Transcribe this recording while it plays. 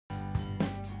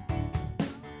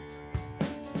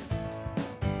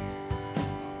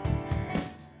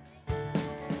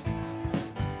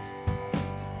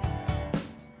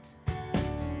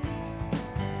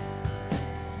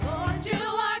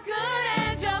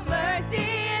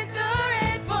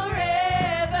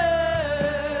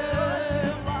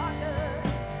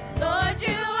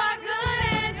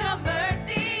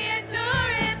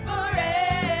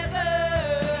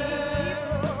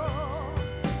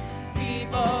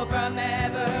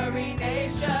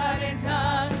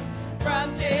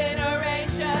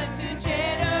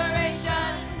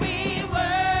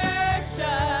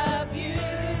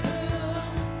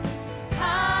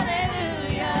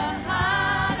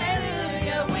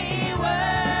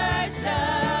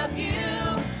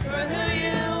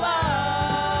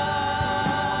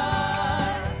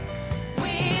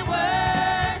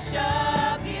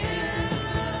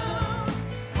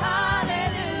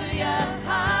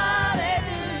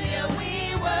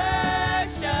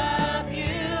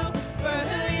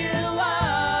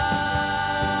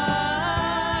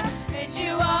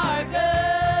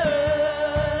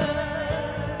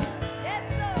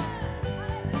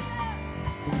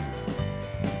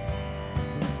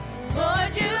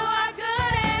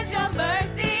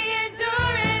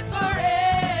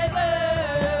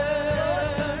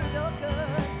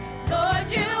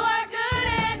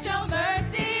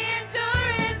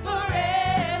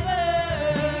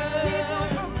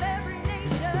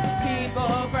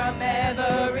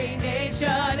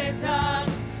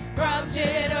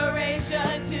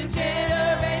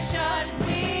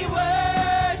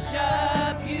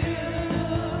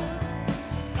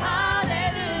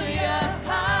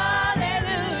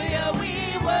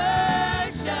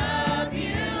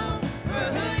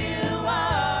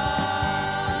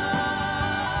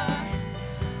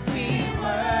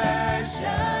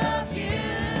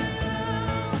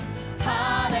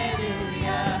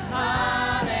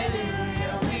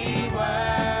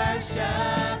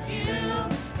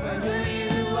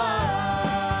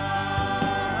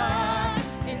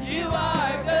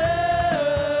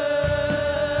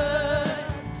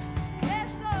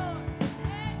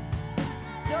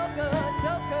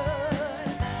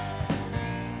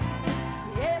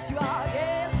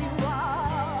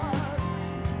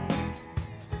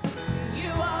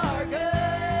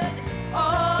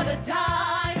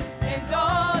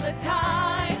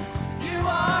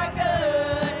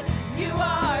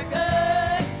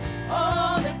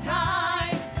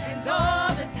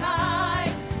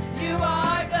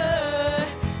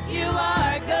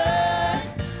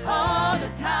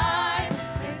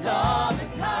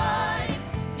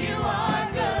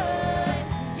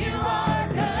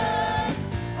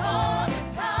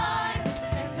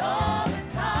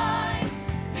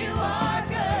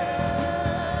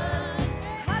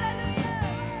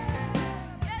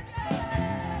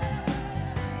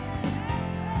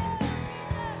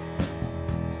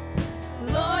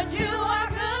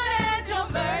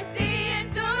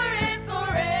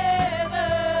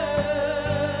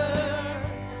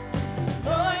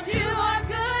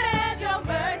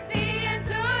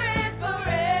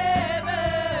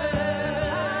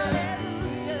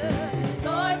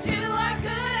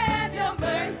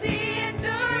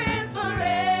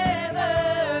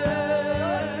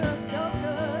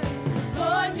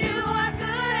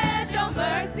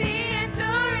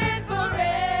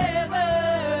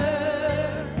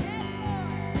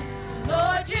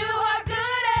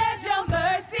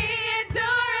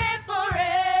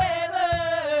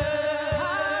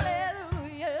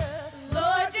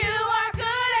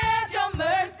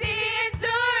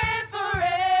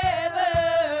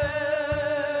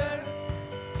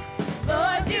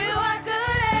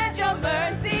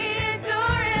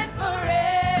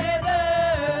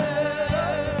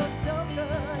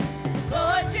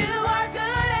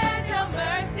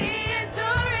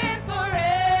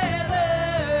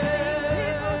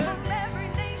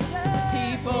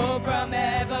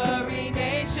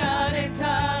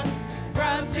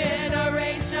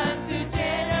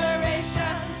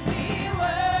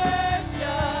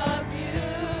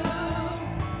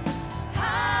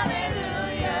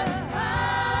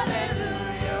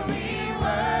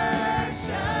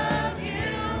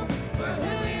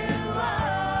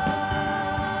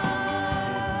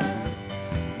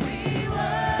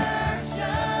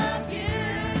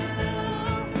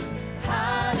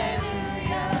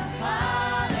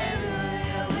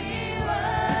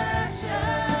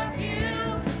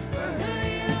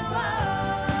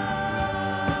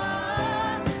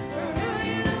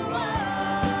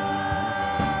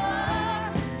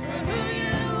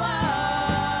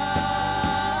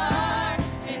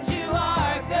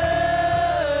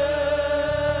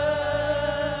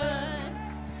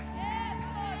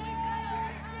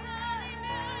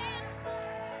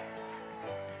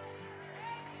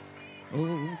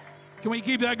Can we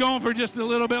keep that going for just a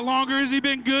little bit longer? Has he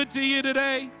been good to you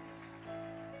today?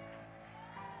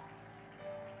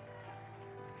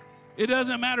 It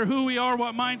doesn't matter who we are,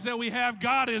 what mindset we have,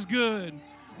 God is good.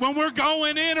 When we're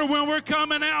going in or when we're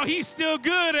coming out, he's still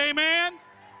good, amen?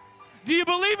 Do you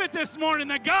believe it this morning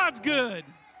that God's good?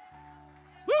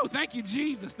 Woo, thank you,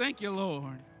 Jesus. Thank you,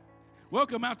 Lord.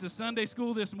 Welcome out to Sunday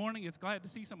school this morning. It's glad to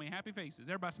see so many happy faces.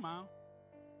 Everybody smile.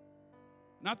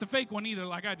 Not the fake one either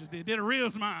like I just did. Did a real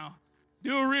smile.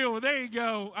 Do a real one. There you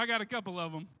go. I got a couple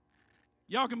of them.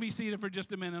 Y'all can be seated for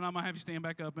just a minute. I'm going to have you stand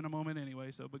back up in a moment anyway,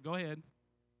 but go ahead.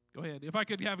 Go ahead. If I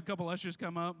could have a couple ushers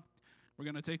come up, we're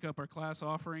going to take up our class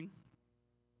offering.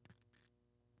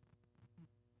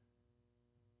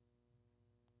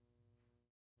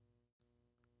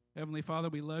 Heavenly Father,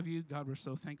 we love you. God, we're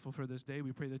so thankful for this day.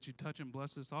 We pray that you touch and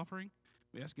bless this offering.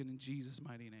 We ask it in Jesus'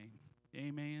 mighty name.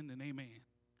 Amen and amen.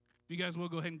 If you guys will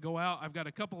go ahead and go out, I've got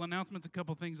a couple announcements, a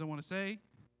couple things I want to say,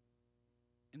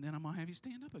 and then I'm going to have you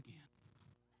stand up again.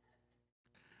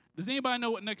 Does anybody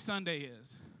know what next Sunday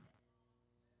is?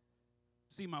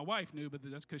 See, my wife knew, but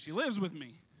that's because she lives with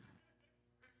me.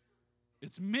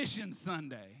 It's Mission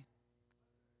Sunday.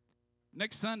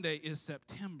 Next Sunday is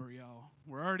September, y'all.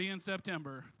 We're already in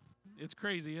September. It's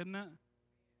crazy, isn't it?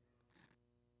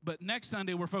 But next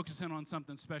Sunday, we're focusing on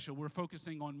something special. We're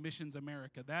focusing on Missions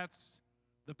America. That's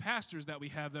the pastors that we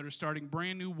have that are starting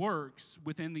brand new works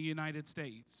within the United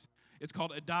States. It's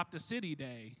called Adopt a City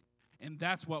Day, and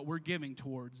that's what we're giving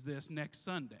towards this next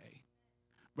Sunday.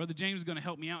 Brother James is going to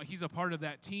help me out. He's a part of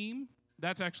that team.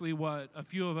 That's actually what a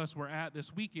few of us were at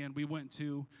this weekend. We went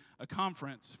to a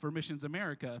conference for Missions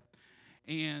America,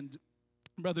 and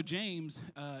Brother James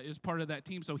is part of that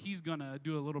team, so he's going to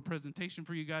do a little presentation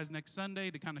for you guys next Sunday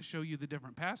to kind of show you the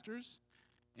different pastors.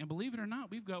 And believe it or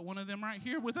not, we've got one of them right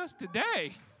here with us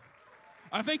today.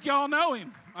 I think y'all know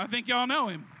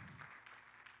him.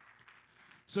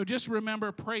 So just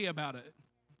remember, pray about it.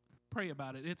 Pray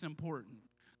about it. It's important.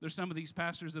 There's some of these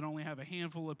pastors that only have a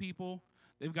handful of people.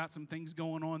 They've got some things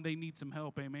going on. They need some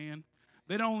help, amen?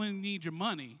 They don't only need your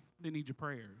money. They need your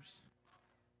prayers.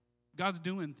 God's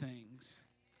doing things.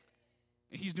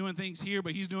 He's doing things here,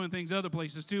 but he's doing things other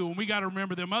places too. And we got to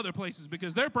remember them other places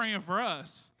because they're praying for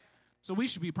us. So we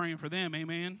should be praying for them,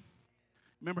 amen?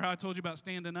 Remember how I told you about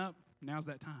standing up? Now's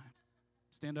that time.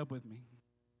 Stand up with me.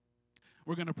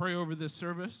 We're going to pray over this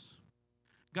service.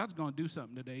 God's going to do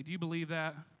something today. Do you believe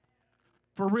that?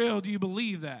 For real, do you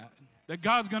believe that? That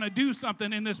God's going to do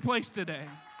something in this place today?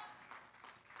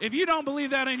 If you don't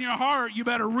believe that in your heart, you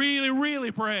better really,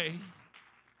 really pray.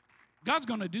 God's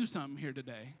going to do something here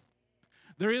today.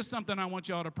 There is something I want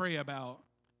y'all to pray about.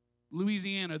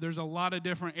 Louisiana, there's a lot of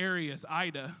different areas.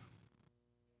 Ida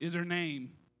is her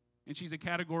name, and she's a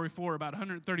Category 4, about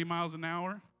 130 miles an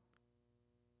hour.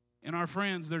 And our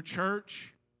friends, their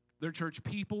church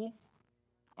people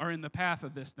are in the path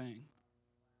of this thing.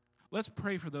 Let's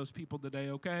pray for those people today,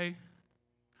 okay?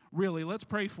 Really, let's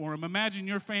pray for them. Imagine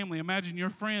your family, imagine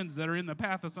your friends that are in the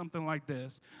path of something like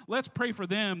this. Let's pray for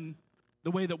them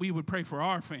the way that we would pray for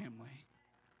our family.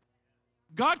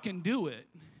 God can do it.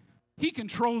 He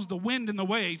controls the wind and the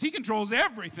waves. He controls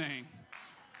everything.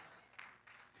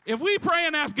 If we pray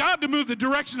and ask God to move the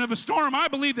direction of a storm, I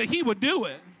believe that he would do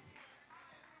it.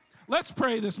 Let's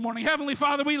pray this morning. Heavenly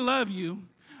Father, we love you.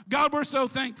 God, we're so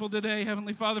thankful today,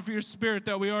 Heavenly Father, for your spirit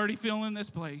that we already feel in this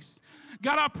place.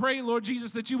 God, I pray, Lord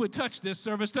Jesus, that you would touch this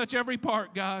service, touch every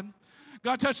part, God.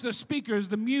 God, touch the speakers,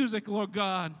 the music, Lord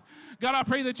God. God, I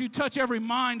pray that you touch every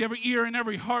mind, every ear, and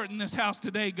every heart in this house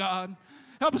today, God.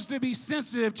 Help us to be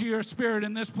sensitive to your spirit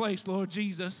in this place, Lord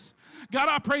Jesus. God,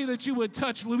 I pray that you would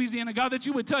touch Louisiana. God, that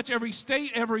you would touch every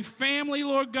state, every family,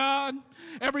 Lord God,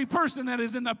 every person that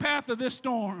is in the path of this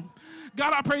storm.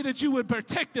 God, I pray that you would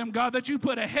protect them, God, that you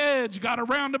put a hedge, God,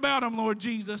 around about them, Lord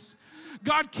Jesus.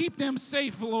 God, keep them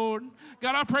safe, Lord.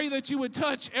 God, I pray that you would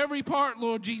touch every part,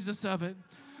 Lord Jesus, of it.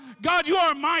 God, you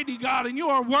are mighty, God, and you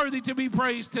are worthy to be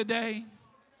praised today.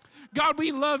 God,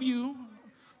 we love you.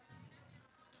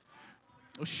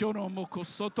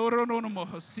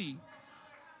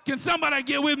 Can somebody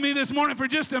get with me this morning for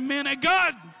just a minute?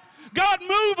 God,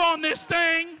 move on this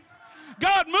thing.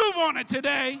 God, move on it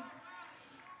today.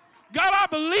 God, I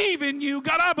believe in you.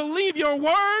 God, I believe your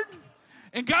word.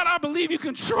 And God, I believe you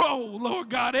control, Lord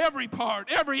God, every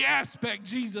part, every aspect,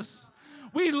 Jesus.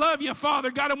 We love you, Father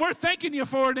God, and we're thanking you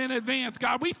for it in advance,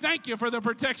 God. We thank you for the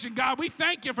protection, God. We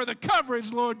thank you for the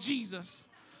coverage, Lord Jesus.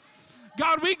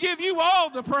 God, we give you all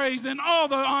the praise and all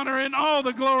the honor and all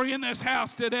the glory in this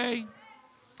house today.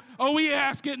 Oh, we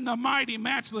ask it in the mighty,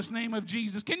 matchless name of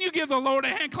Jesus. Can you give the Lord a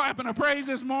hand clap and a praise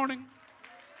this morning?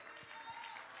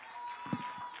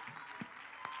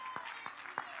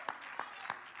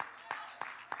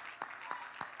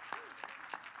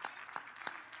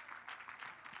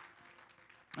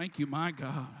 Thank you, my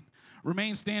God.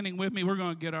 Remain standing with me. We're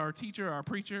going to get our teacher, our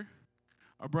preacher,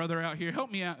 our brother out here. Help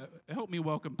me out. Help me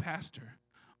welcome Pastor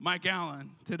Mike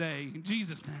Allen today, in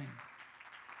Jesus' name.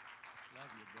 Love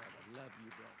you, brother. Love you,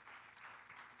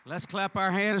 brother. Let's clap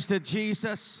our hands to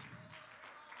Jesus.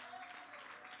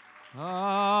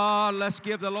 Oh, let's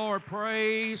give the Lord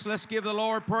praise. Let's give the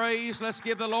Lord praise. Let's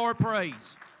give the Lord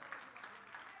praise.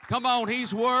 Come on,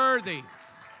 He's worthy.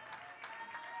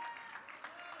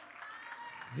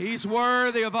 He's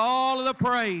worthy of all of the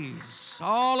praise.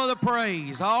 All of the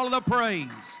praise. All of the praise.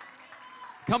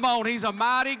 Come on, He's a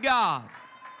mighty God.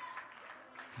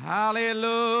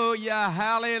 Hallelujah,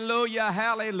 hallelujah,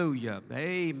 hallelujah.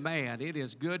 Amen. It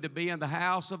is good to be in the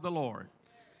house of the Lord.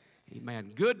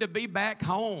 Amen. Good to be back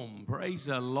home. Praise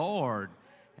the Lord.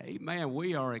 Amen.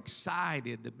 We are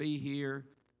excited to be here.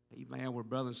 Amen. We're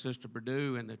Brother and Sister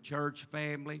Perdue and the church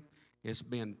family. It's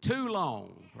been too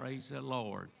long. Praise the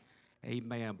Lord.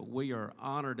 Amen. But we are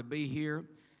honored to be here.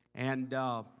 And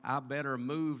I better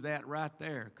move that right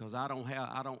there because I don't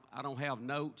have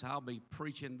notes. I'll be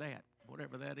preaching that,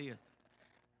 whatever that is.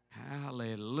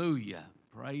 Hallelujah.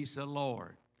 Praise the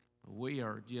Lord. We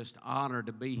are just honored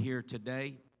to be here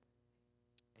today.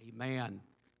 Amen.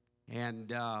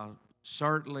 And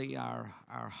certainly our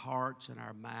hearts and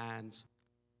our minds,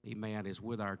 amen, is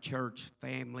with our church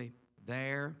family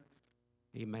there.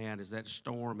 Amen. As that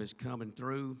storm is coming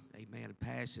through, amen,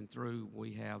 passing through,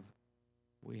 we have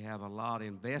a lot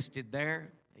invested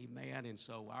there. Amen. And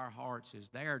so our hearts is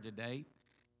there today.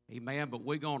 Amen. But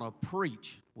we're going to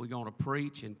preach. We're going to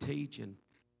preach and teach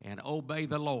and obey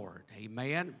the Lord.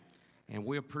 Amen. And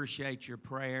we appreciate your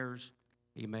prayers.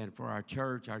 Amen. For our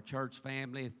church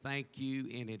family, thank you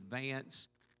in advance,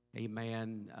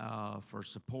 amen, for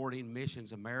supporting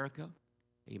Missions America,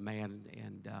 amen,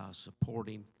 and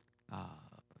supporting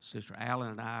Sister Allen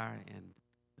and I and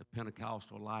the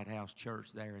Pentecostal Lighthouse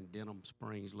Church there in Denham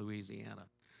Springs, Louisiana.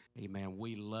 Amen.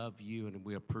 We love you and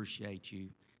we appreciate you.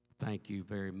 Thank you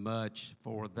very much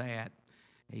for that.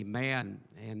 Amen.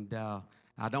 And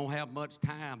I don't have much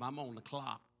time. I'm on the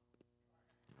clock.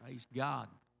 Praise God.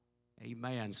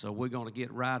 Amen. So we're going to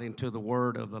get right into the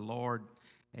word of the Lord.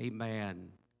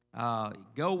 Amen.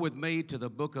 Go with me to the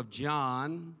book of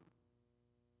John,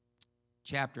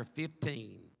 chapter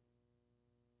 15.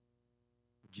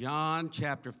 John,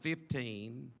 chapter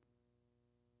 15.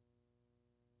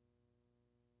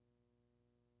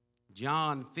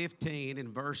 John 15 and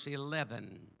verse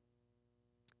 11.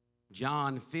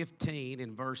 John 15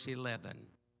 and verse 11.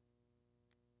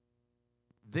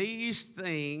 These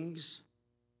things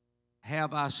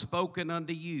have I spoken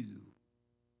unto you,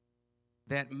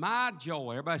 that my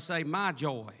joy, everybody say my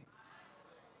joy,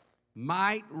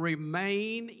 might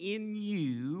remain in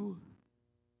you,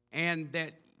 and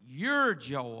that your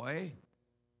joy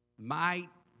might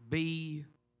be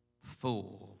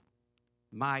full.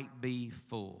 Might be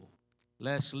full.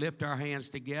 Let's lift our hands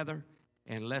together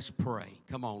and let's pray.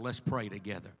 Come on, let's pray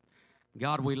together.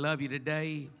 God, we love you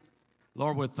today.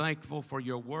 Lord, we're thankful for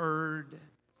your word.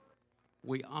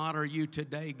 We honor you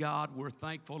today, God. We're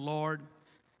thankful, Lord,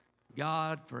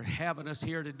 God, for having us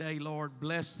here today, Lord.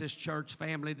 Bless this church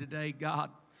family today, God.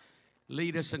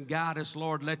 Lead us and guide us,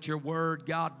 Lord. Let your word,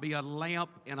 God, be a lamp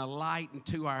and a light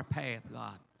into our path,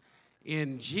 God.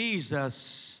 In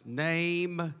Jesus'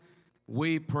 name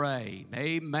we pray.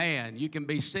 Amen. You can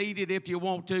be seated if you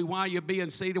want to. While you're being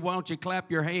seated, why don't you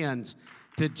clap your hands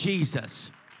to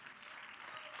Jesus?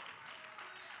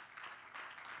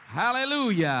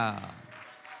 Hallelujah.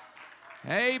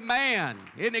 Amen.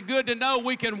 Isn't it good to know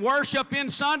we can worship in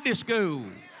Sunday school?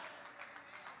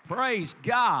 Praise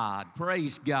God.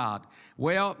 Praise God.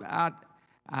 Well,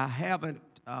 I haven't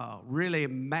really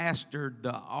mastered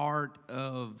the art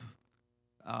of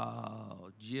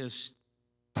just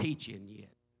teaching yet.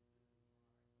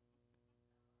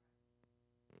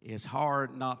 It's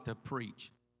hard not to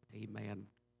preach, amen,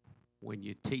 when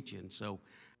you're teaching. So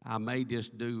I may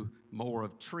just do more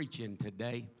of preaching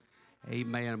today,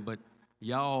 amen. But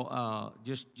y'all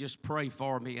just pray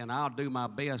for me, and I'll do my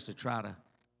best to try to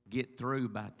get through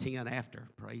by 10 after.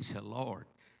 Praise the Lord.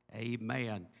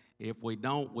 Amen. If we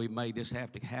don't, we may just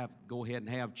have to go ahead and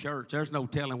have church. There's no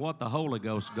telling what the Holy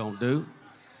Ghost is going to do.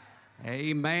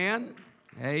 Amen.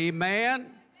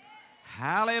 Amen.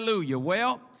 Hallelujah.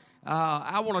 Well,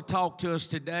 I want to talk to us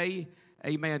today,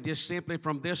 amen, just simply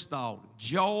from this thought.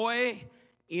 Joy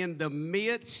in the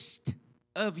midst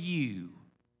of you.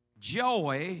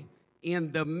 Joy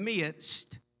in the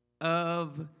midst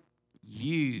of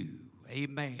you.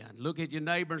 Amen. Look at your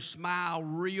neighbor, smile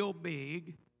real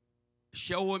big.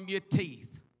 Show them your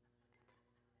teeth.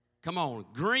 Come on,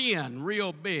 grin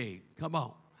real big. Come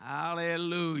on.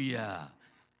 Hallelujah.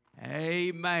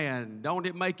 Amen. Don't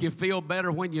it make you feel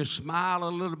better when you smile a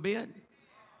little bit?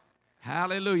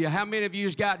 Hallelujah. How many of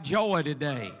you's got joy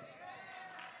today?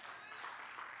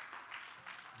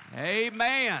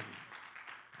 Amen.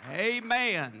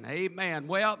 Amen. Amen.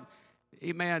 Well,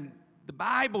 amen. The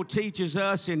Bible teaches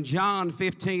us in John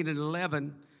 15 and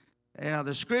 11,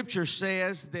 the scripture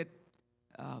says that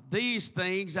these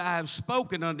things I have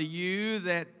spoken unto you,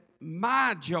 that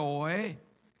my joy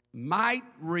might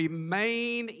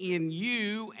remain in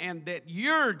you, and that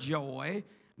your joy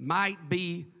might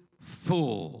be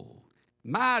full.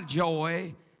 My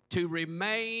joy to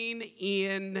remain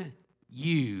in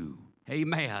you.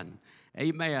 Amen.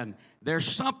 Amen. There's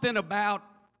something about,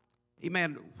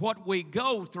 amen, what we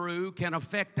go through can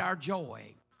affect our joy.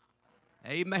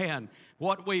 Amen.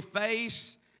 What we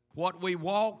face, what we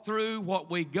walk through, what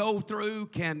we go through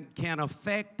can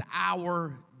affect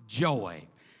our joy.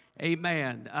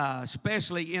 Amen.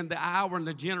 Especially in the hour and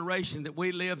the generation that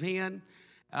we live in,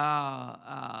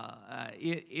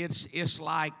 it's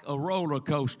like a roller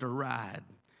coaster ride.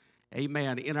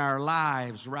 Amen. In our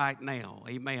lives right now.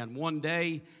 Amen. One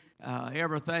day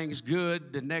everything's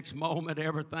good. The next moment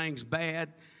everything's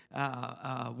bad.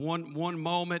 One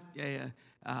moment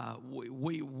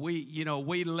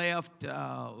we left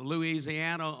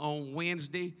Louisiana on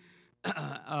Wednesday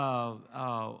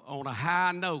on a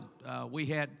high note. We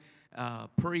had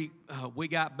we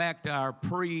got back to our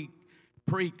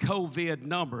pre-COVID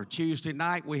number. Tuesday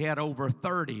night we had over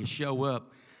 30 show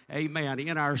up. Amen.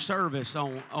 In our service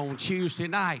on Tuesday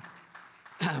night.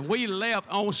 We left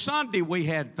on Sunday. We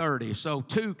had 30, so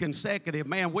 2 consecutive.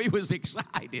 Man, we was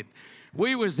excited.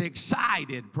 We was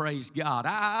excited. Praise God.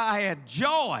 I had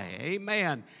joy.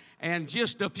 Amen. And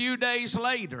just a few days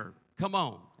later, come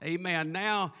on. Amen.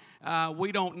 Now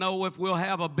we don't know if we'll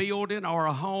have a building or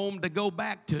a home to go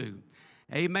back to.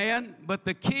 Amen. But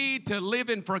the key to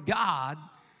living for God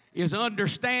is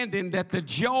understanding that the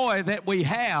joy that we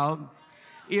have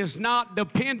is not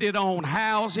dependent on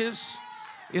houses.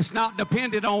 It's not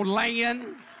dependent on land.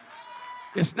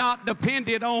 It's not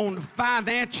dependent on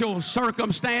financial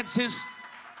circumstances.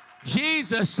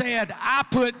 Jesus said, I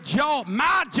put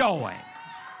my joy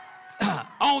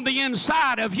on the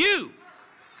inside of you.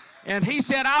 And he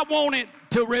said, I want it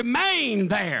to remain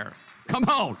there. Come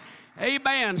on.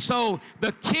 Amen. So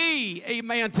the key,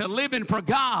 amen, to living for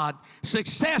God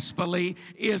successfully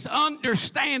is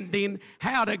understanding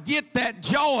how to get that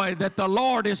joy that the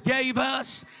Lord has gave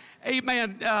us.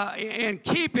 Amen, and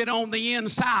keep it on the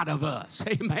inside of us.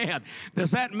 Amen. Does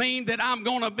that mean that I'm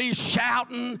going to be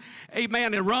shouting,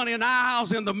 amen, and running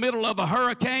aisles in the middle of a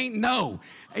hurricane? No.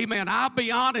 Amen. I'll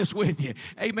be honest with you.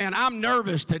 Amen. I'm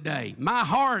nervous today. My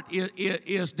heart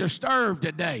is disturbed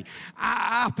today.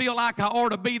 I feel like I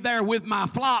ought to be there with my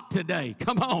flock today.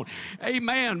 Come on.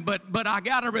 Amen. But I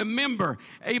got to remember,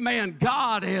 amen,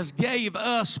 God has gave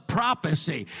us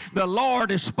prophecy. The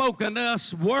Lord has spoken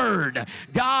us word.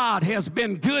 God has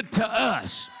been good to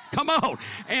us. Come on.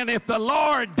 And if the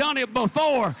Lord done it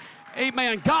before,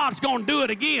 amen, God's going to do it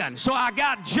again. So I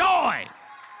got joy.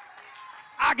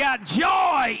 I got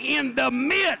joy in the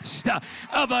midst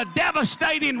of a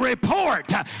devastating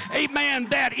report. Amen.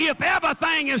 That if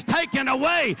everything is taken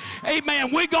away,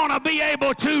 amen, we're going to be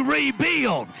able to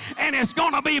rebuild. And it's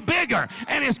going to be bigger.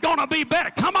 And it's going to be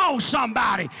better. Come on,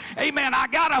 somebody. Amen. I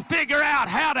got to figure out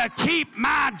how to keep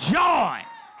my joy.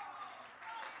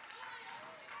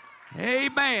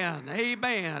 Amen.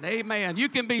 Amen. Amen. You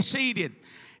can be seated.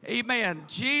 Amen.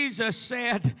 Jesus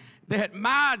said that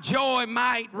my joy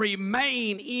might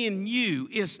remain in you.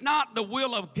 It's not the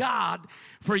will of God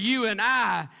for you and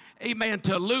I, amen,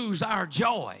 to lose our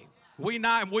joy. We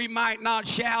might not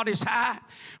shout as high.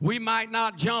 We might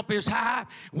not jump as high.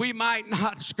 We might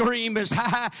not scream as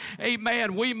high.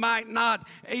 Amen. We might not,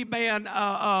 amen,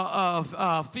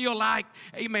 feel like,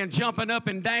 amen, jumping up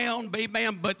and down.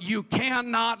 Amen. But you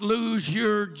cannot lose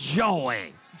your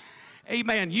joy.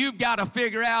 Amen. You've got to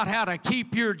figure out how to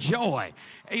keep your joy.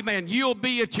 Amen. You'll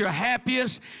be at your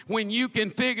happiest when you can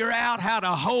figure out how to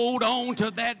hold on to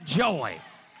that joy.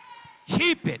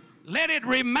 Keep it. Let it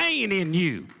remain in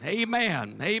you.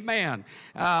 Amen. Amen.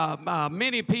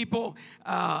 Many people,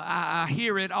 I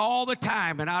hear it all the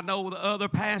time, and I know the other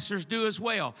pastors do as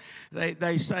well.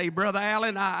 They say, Brother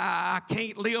Allen, I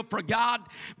can't live for God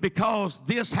because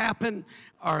this happened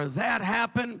or that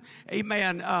happened.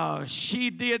 Amen. She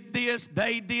did this.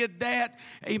 They did that.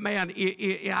 Amen.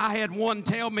 I had one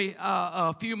tell me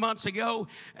a few months ago,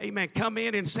 amen, come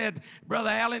in and said, Brother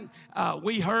Allen,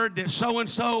 we heard that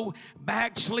so-and-so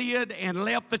backslid and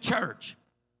left the church.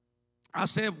 I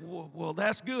said, well,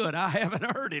 that's good. I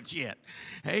haven't heard it yet.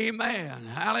 Amen.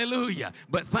 Hallelujah.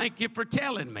 But thank you for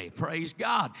telling me. Praise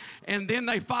God. And then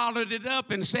they followed it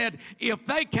up and said, if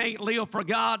they can't live for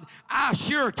God, I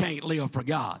sure can't live for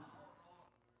God.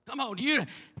 Come on,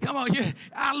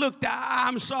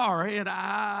 I'm sorry, and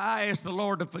I asked the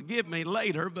Lord to forgive me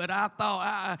later, but I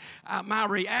thought my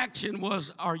reaction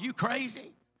was, are you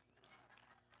crazy?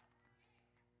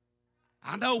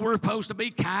 I know we're supposed to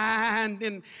be kind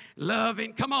and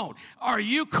loving. Come on. Are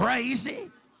you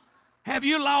crazy? Have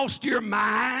you lost your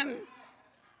mind?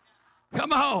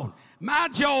 Come on. My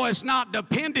joy is not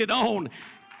dependent on,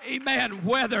 amen,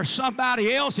 whether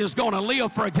somebody else is going to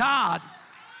live for God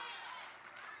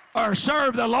or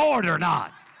serve the Lord or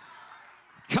not.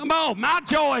 Come on, my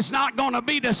joy is not going to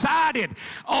be decided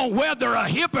on whether a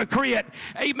hypocrite,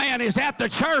 amen, is at the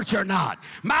church or not.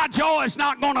 My joy is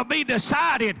not going to be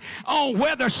decided on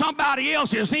whether somebody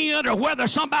else is in or whether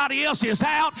somebody else is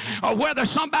out or whether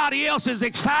somebody else is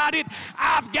excited.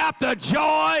 I've got the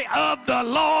joy of the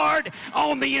Lord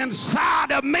on the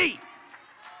inside of me.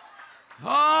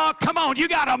 Oh, come on, you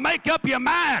got to make up your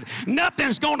mind.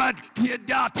 Nothing's going to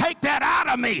take that out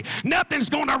of me. Nothing's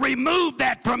going to remove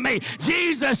that from me.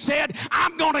 Jesus said,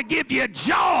 I'm going to give you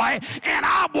joy, and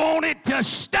I want it to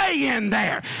stay in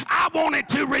there. I want it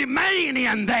to remain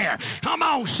in there. Come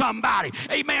on, somebody.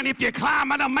 Amen. If you're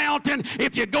climbing a mountain,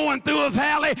 if you're going through a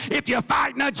valley, if you're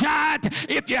fighting a giant,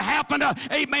 if you happen to,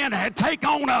 amen, take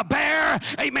on a bear,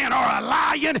 amen, or a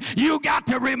lion, you got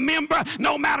to remember,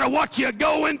 no matter what you're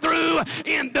going through,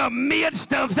 in the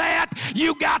midst of that,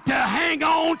 you got to hang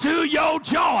on to your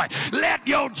joy. Let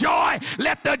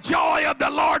the joy of the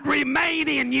Lord remain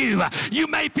in you. You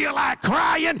may feel like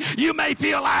crying, you may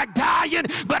feel like dying,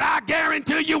 but I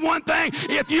guarantee you one thing,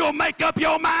 if you'll make up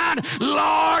your mind,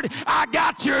 Lord, I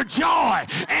got your joy,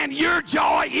 and your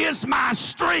joy is my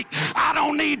strength. I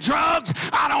don't need drugs,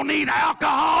 I don't need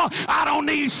alcohol, I don't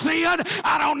need sin,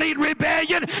 I don't need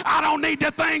rebellion, I don't need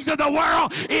the things of the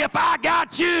world. If I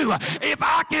got you, if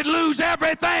I could lose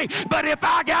everything, but if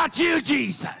I got you,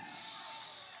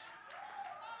 Jesus.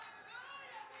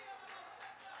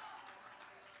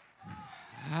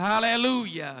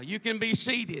 Hallelujah. You can be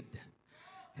seated.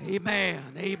 Amen.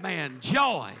 Amen.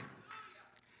 Joy.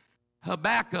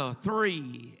 Habakkuk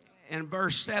 3 and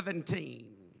verse 17.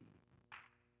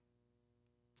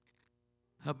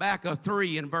 Habakkuk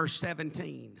 3 and verse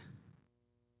 17.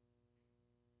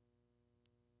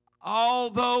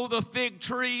 Although the fig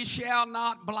tree shall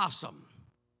not blossom,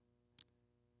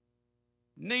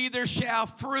 neither shall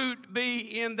fruit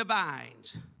be in the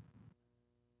vines.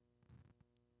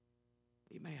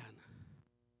 Amen.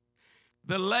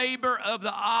 The labor of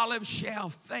the olive shall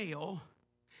fail,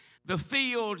 the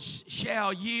fields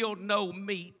shall yield no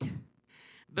meat,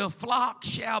 the flock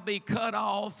shall be cut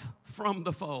off from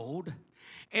the fold,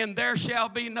 and there shall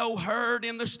be no herd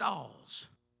in the stalls.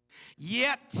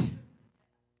 Yet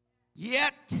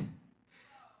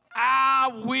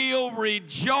I will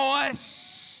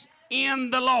rejoice in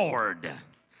the Lord.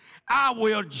 I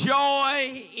will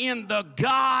joy in the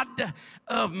God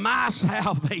of my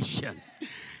salvation.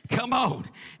 Come on.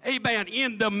 Amen.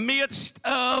 In the midst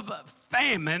of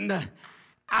famine,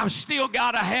 I've still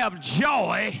got to have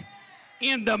joy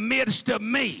in the midst of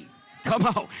me. Come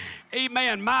on.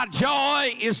 Amen. My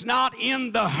joy is not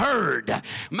in the herd.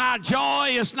 My joy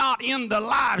is not in the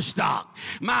livestock.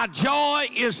 My joy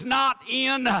is not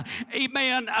in,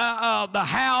 amen, the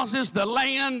houses, the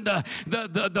land,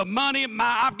 the money.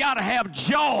 I've got to have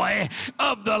joy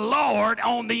of the Lord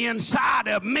on the inside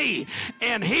of me.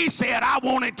 And he said, I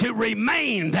want it to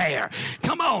remain there.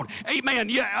 Come on.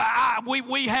 Amen.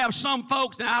 We have some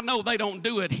folks, and I know they don't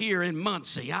do it here in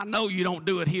Muncie. I know you don't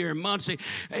do it here in Muncie.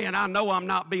 And I know I'm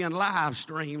not being live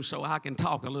stream, so I can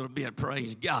talk a little bit.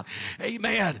 Praise God.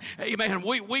 Amen. Amen.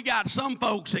 We got some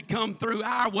folks that come through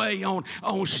our way on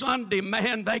Sunday.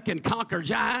 Man, they can conquer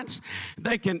giants.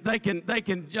 They can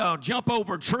jump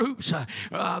over troops.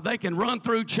 They can run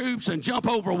through troops and jump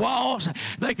over walls.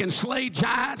 They can slay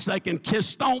giants. They can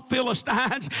stomp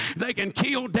Philistines. They can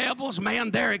kill devils.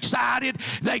 Man, they're excited.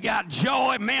 They got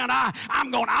joy. Man, I'm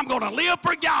going to live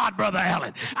for God, Brother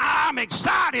Allen. I'm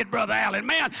excited, Brother Allen.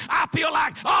 Man, I feel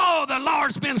like, oh, the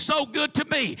Lord's been so good to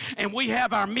me. And we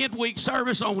have our midweek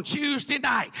service on Tuesday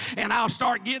night, and I'll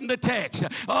start getting the text.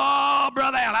 Oh,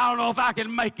 Brother Allen, I don't know if I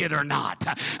can make it or not.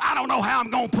 I don't know how I'm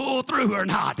going to pull through or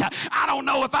not. I don't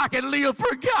know if I can live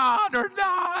for God or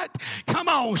not. Come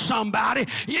on, somebody.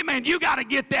 You got to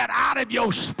get that out of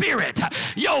your spirit.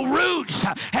 Your roots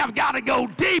have got to go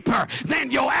deeper than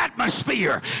your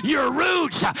atmosphere. Your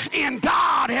roots in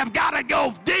God have got to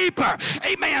go deeper,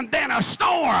 amen, than a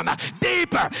storm,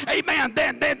 deeper amen,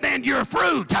 than your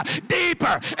fruit,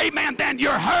 deeper, amen, than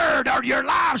your herd or your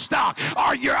livestock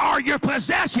or your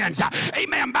possessions.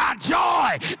 Amen. My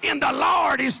joy in the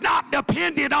Lord is not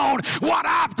dependent on what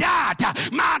I've got.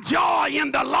 My joy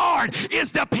in the Lord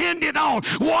is dependent on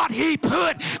what He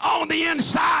put on the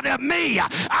inside of me.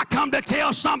 I come to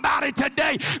tell somebody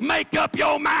today, make up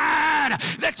your mind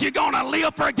that you're going to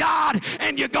live for God,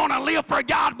 and you're going to live for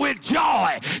God with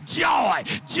joy. Joy,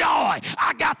 joy.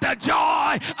 I got the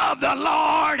joy of the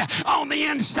Lord on the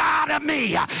inside of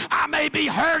me. I may be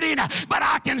hurting, but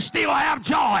I can still have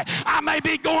joy. I may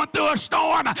be going through a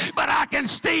storm, but I can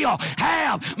still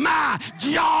have my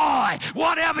joy.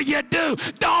 Whatever you do,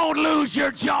 don't lose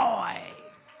your joy.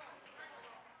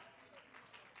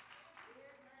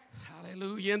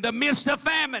 Hallelujah. In the midst of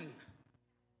famine,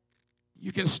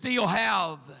 you can still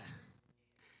have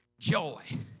joy.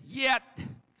 Yet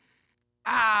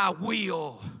I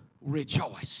will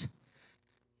rejoice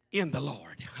in the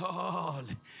Lord. Oh,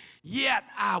 yet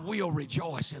I will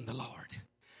rejoice in the Lord.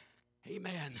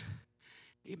 Amen.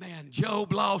 Amen.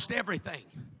 Job lost everything.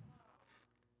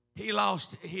 He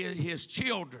lost his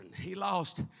children. He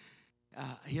lost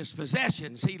his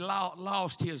possessions. He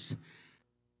lost his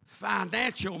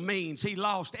financial means. He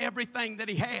lost everything that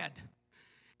he had.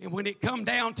 And when it come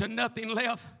down to nothing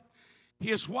left,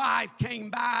 his wife came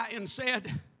by and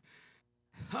said,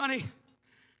 honey,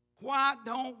 why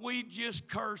don't we just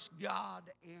curse God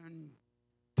and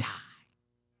die?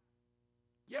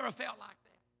 You ever felt like that?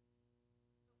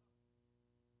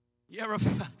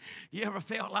 You ever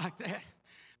felt like that?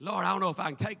 Lord, I don't know if I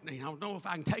can take I don't know if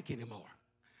I can take anymore.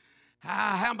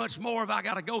 How much more have I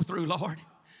got to go through, Lord?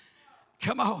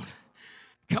 Come on.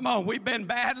 Come on, we've been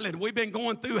battling. We've been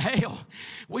going through hell.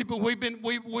 We've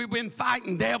been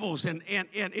fighting devils and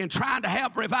trying to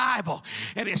have revival.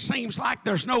 And it seems like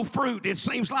there's no fruit. It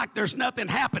seems like there's nothing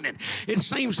happening. It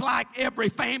seems like every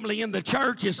family in the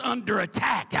church is under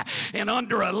attack and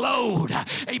under a load.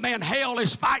 Amen. Hell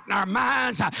is fighting our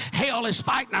minds. Hell is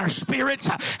fighting our spirits.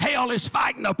 Hell is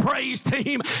fighting the praise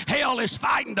team. Hell is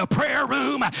fighting the prayer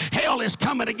room. Hell is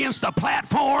coming against the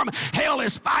platform. Hell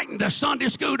is fighting the Sunday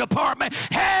school department.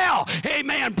 Hell,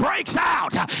 amen, breaks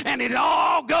out and it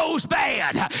all goes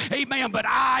bad. Amen. But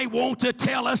I want to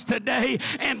tell us today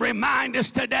and remind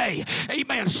us today,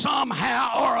 amen,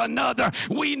 somehow or another,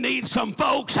 we need some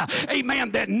folks, amen,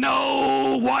 that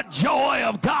know what joy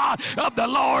of God, of the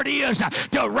Lord is,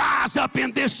 to rise up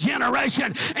in this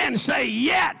generation and say,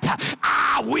 yet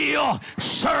I will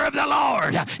serve the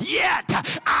Lord. Yet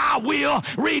I will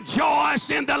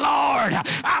rejoice in the Lord.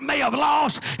 I may have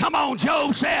lost, come on,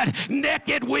 Job said,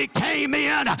 naked we came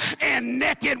in and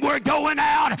naked we're going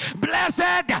out.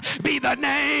 Blessed be the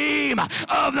name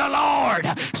of the Lord.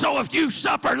 So if you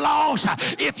suffer loss,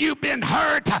 if you've been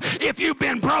hurt, if you've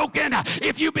been broken,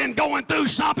 if you've been going through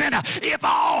something, if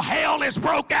all hell is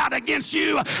broke out against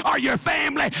you or your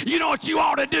family, you know what you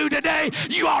ought to do today?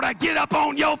 You ought to get up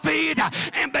on your feet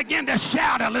and begin to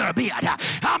shout a little bit.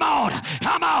 Come on,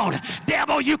 come on.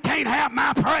 Devil, you can't have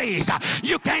my praise.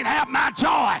 You can't have my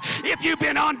joy. If you've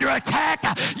been under attack,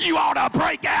 you ought to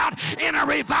break out in a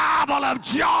revival of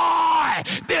joy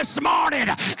this morning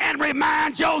and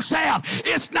remind yourself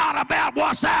it's not about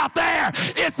what's out there,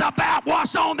 it's about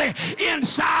what's on the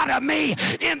inside of me.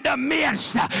 In the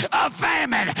midst of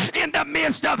famine, in the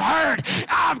midst of hurt,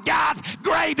 I've got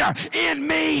greater in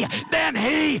me than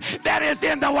he that is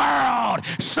in the world.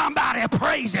 Somebody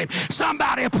praise him,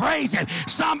 somebody praise him,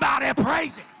 somebody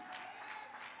praise him.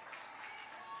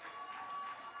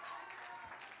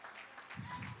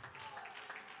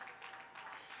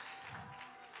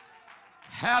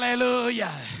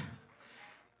 Hallelujah.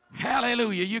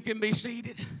 Hallelujah. You can be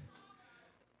seated.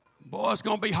 Boy, it's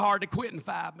going to be hard to quit in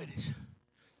 5 minutes.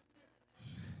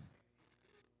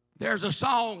 There's a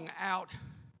song out.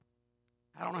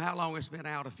 I don't know how long it's been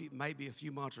out, maybe a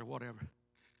few months or whatever.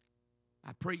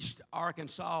 I preached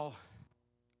Arkansas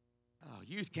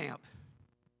youth camp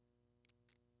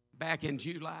back in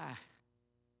July.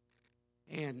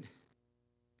 And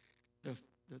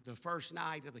the first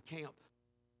night of the camp,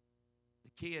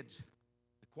 the kids,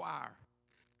 the choir,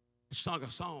 sung a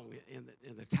song,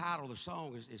 and the title of the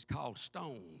song is called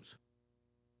Stones.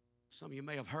 Some of you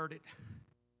may have heard it.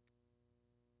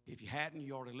 If you hadn't,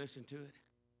 you ought to listen to it.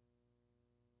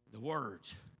 The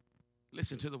words,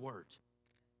 listen to the words.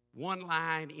 One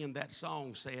line in that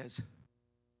song says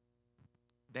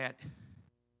that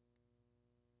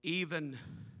even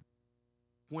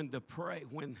when the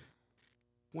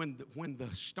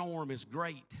storm is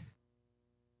great,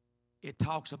 it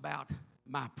talks about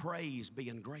my praise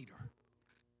being greater.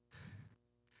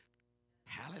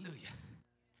 Hallelujah.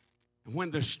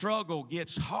 when the struggle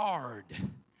gets hard,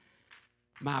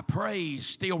 my praise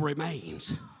still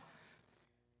remains.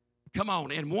 Come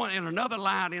on. And another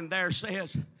line in there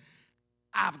says,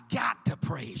 I've got to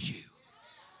praise you.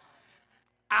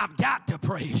 I've got to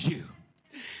praise you.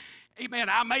 Amen.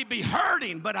 I may be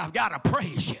hurting, but I've got to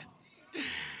praise you.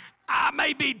 I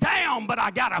may be down, but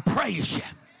I got to praise you.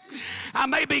 I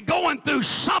may be going through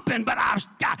something, but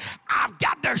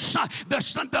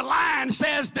the line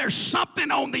says there's something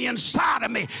on the inside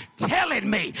of me telling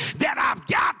me that I've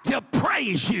got to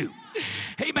praise you.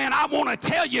 Amen. I want to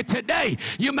tell you today,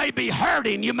 you may be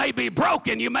hurting, you may be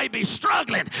broken, you may be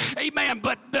struggling. Amen.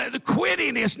 But the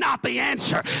quitting is not the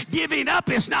answer. Giving up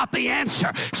is not the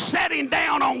answer. Setting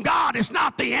down on God is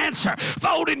not the answer.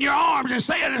 Folding your arms and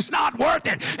saying it's not worth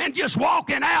it and just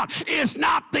walking out is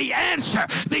not the answer.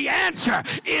 The answer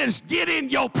is getting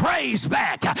your praise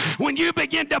back. When you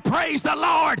begin to praise the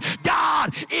Lord,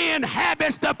 God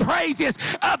inhabits the praises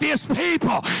of his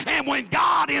people. And when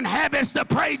God inhabits the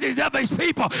praises of his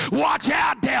people, watch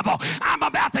out, devil. I'm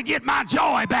about to get my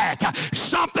joy back.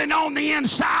 Something on the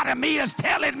inside of me is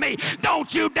telling me,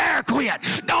 don't you dare quit.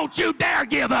 Don't you dare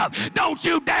give up. Don't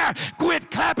you dare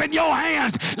quit clapping your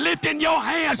hands, lifting your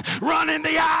hands, running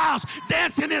the aisles,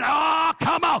 dancing it. Oh,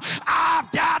 come on.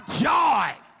 I've got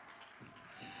joy.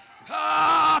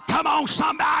 Oh, come on,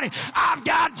 somebody. I've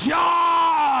got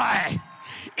joy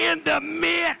in the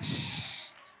midst.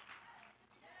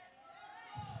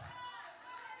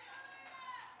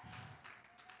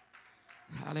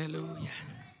 Hallelujah.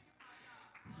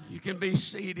 You can be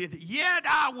seated. Yet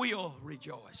I will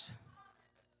rejoice.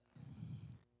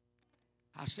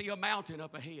 I see a mountain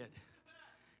up ahead.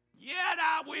 Yet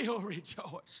I will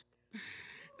rejoice.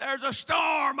 There's a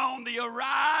storm on the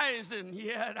horizon.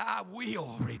 Yet I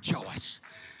will rejoice.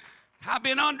 I've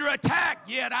been under attack.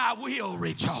 Yet I will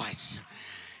rejoice.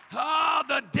 Oh,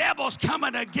 the devil's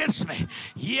coming against me,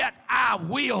 yet I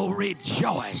will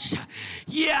rejoice.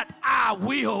 Yet I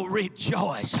will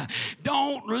rejoice.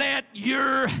 Don't let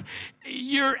your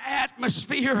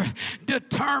atmosphere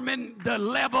determine the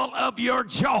level of your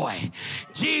joy.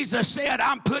 Jesus said,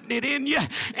 I'm putting it in you,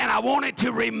 and I want it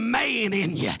to remain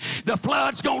in you. The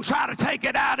flood's going to try to take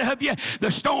it out of you. The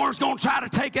storm's going to try to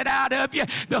take it out of you.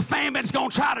 The famine's going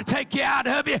to try to take you out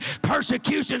of you.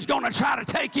 Persecution's going to try to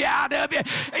take you out of you.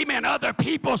 Amen. Other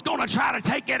people's going to try to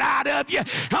take it out of you.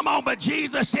 Come on, but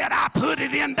Jesus said, I put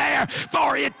it in there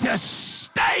for it to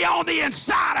stay on the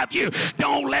inside of you.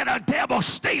 Don't let a devil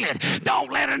steal it.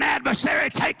 Don't let an adversary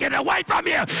take it away from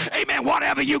you. Amen.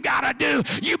 Whatever you got to do,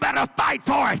 you better fight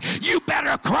for it. You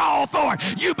better crawl for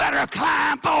it. You better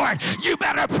climb for it. You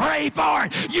better pray for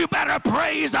it. You better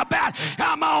praise about it.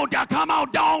 Come on.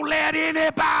 Don't let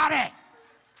anybody.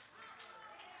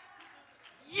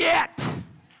 Yet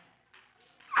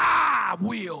I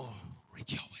will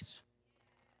rejoice.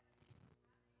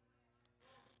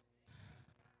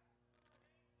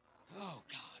 Oh,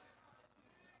 God.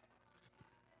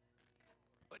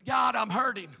 But God, I'm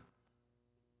hurting.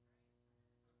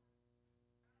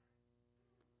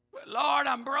 But Lord,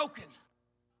 I'm broken.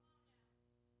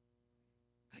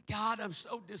 But God, I'm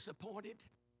so disappointed.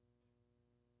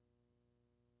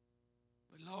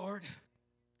 But Lord,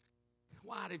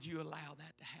 why did you allow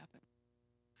that to happen?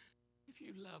 If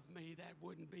you loved me, that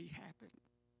wouldn't be happening.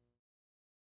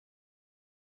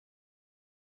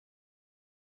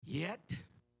 Yet,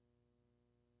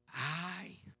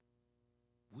 I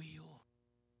will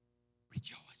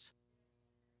rejoice.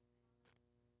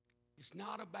 It's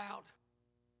not about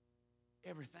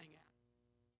everything else.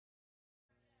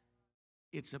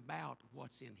 It's about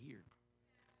what's in here.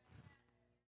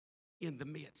 In the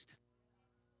midst.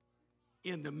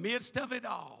 In the midst of it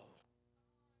all,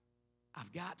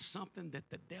 I've got something that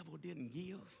the devil didn't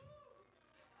give,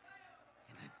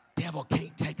 and the devil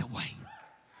can't take away.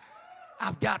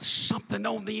 I've got something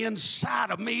on the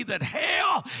inside of me that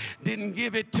hell didn't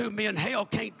give it to me, and hell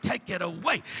can't take it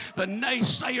away. The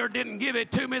naysayer didn't give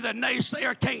it to me. The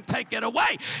naysayer can't take it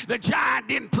away. The giant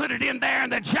didn't put it in there,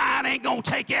 and the giant ain't going to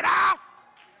take it out.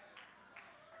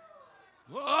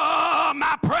 Oh,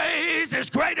 my praise is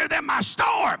greater than my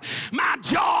storm. My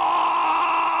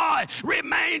joy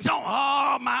remains on.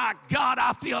 Oh, my God,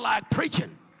 I feel like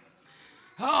preaching.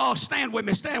 Oh, stand with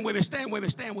me, stand with me, stand with me,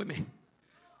 stand with me.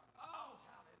 Oh,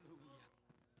 hallelujah.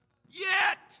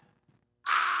 Yet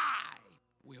I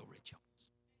will rejoice.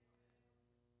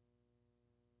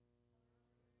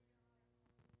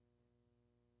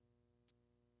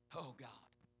 Oh, God,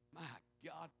 my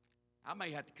God. I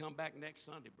may have to come back next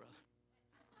Sunday, brother.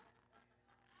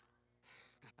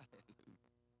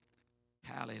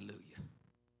 Hallelujah.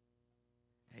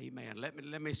 Amen.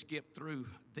 Let me skip through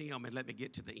them and let me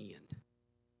get to the end.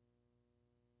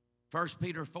 1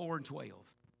 Peter 4 and 12.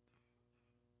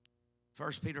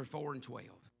 1 Peter 4 and 12.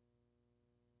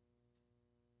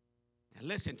 Now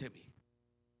listen to me.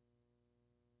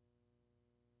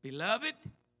 Beloved,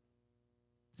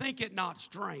 think it not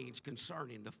strange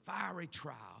concerning the fiery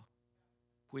trial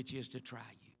which is to try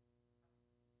you,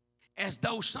 as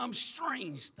though some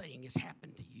strange thing has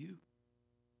happened to you.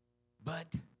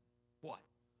 But what?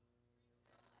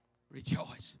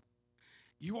 Rejoice.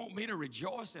 You want me to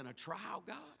rejoice in a trial,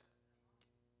 God?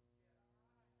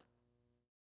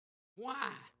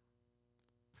 Why?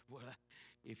 Well,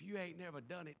 if you ain't never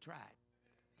done it, try it.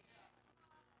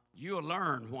 You'll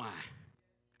learn why.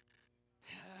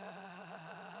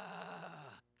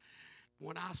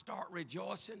 When I start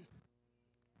rejoicing,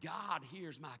 God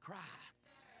hears my cry.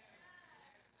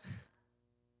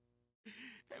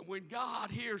 And when God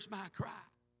hears my cry,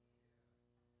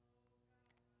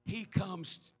 He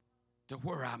comes to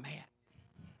where I'm at.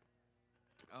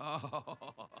 Oh,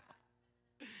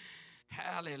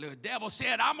 hallelujah. The devil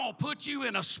said, I'm going to put you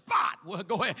in a spot. Well,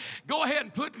 go ahead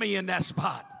and put me in that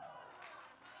spot.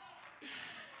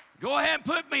 Go ahead and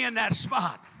put me in that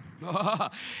spot.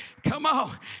 Come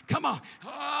on.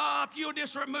 Oh, if you'll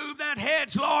just remove that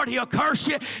hedge, Lord, He'll curse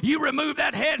you. You remove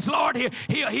that hedge, Lord, He'll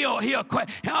quit.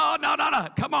 Oh, no.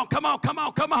 Come on.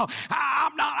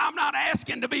 I'm not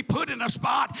asking to be put in a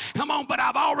spot. Come on, but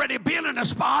I've already been in a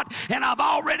spot, and I've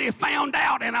already found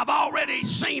out, and I've already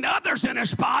seen others in a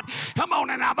spot. Come on,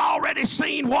 and I've already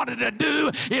seen what it'll do.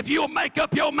 If you'll make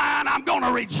up your mind, I'm going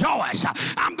to rejoice.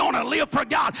 I'm going to live for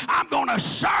God. I'm going to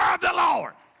serve the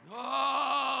Lord.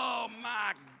 Oh,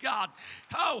 my God.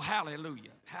 Oh,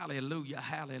 hallelujah.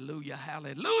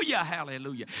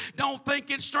 Don't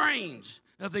think it's strange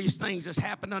of these things that's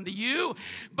happened unto you,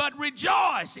 but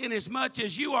rejoice inasmuch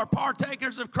as you are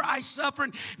partakers of Christ's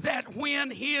suffering, that when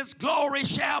His glory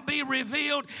shall be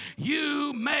revealed,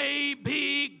 you may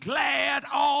be glad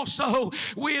also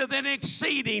with an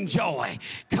exceeding joy.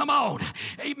 Come on.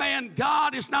 Amen.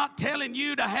 God is not telling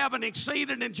you to have an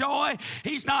exceeding joy.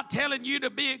 He's not telling you to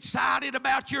be excited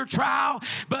about your trial,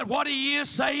 but what He is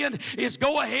saying is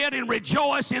go ahead and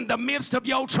rejoice in the midst of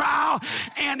your trial,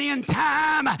 and in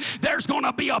time there's going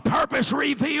to be a purpose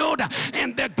revealed,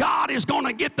 and that God is going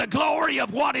to get the glory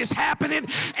of what is happening.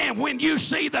 And when you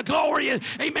see the glory,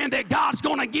 amen, that God's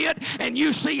going to get, and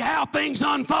you see how things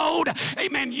unfold,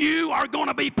 amen, you are going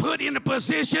to be put in a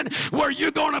position where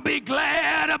you're going to be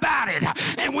glad about it.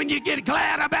 And when you get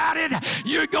glad about it,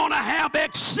 you're going to have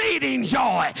exceeding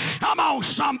joy. Come on,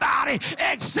 somebody,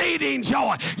 exceeding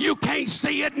joy. You can't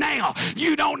see it now.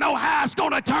 You don't know how it's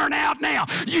going to turn out now.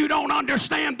 You don't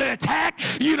understand the attack.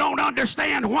 You don't understand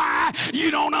why.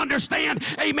 You don't understand,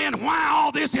 amen, why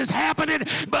all this is happening,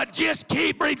 but just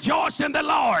keep rejoicing the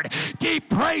Lord.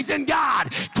 Keep praising God.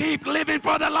 Keep living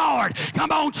for the Lord.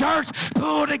 Come on, church,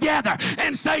 pull together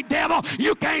and say, devil,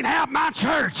 you can't have my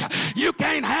church. You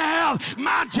can't have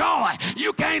my joy.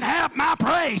 You can't have my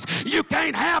praise. You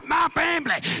can't have my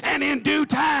family. And in due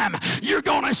time, you're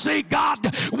going to see God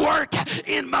work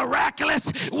in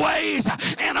miraculous ways.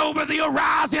 And over the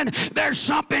horizon, there's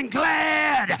something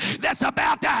glad that's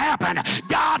about to happen.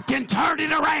 God can turn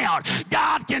it around.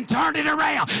 God can turn it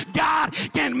around. God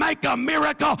can make a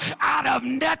miracle out of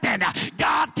nothing.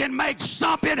 God can make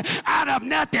something out of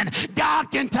nothing.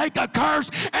 God can take a curse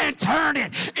and turn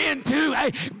it into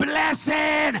a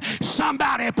blessing.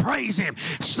 Somebody praise Him.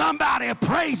 Somebody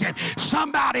praise Him.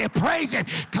 Somebody praise Him.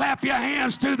 Clap your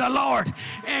hands to the Lord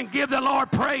and give the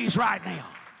Lord praise right now.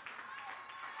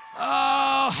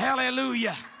 Oh,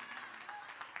 hallelujah.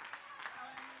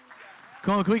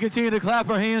 Come on, can we continue to clap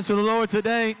our hands to the Lord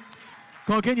today?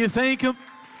 Come on, can you thank Him?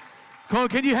 Come on,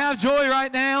 can you have joy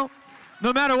right now?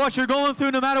 No matter what you're going through,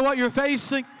 no matter what you're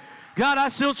facing. God, I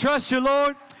still trust you,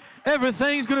 Lord.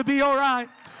 Everything's going to be all right.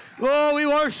 Oh, we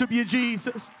worship you,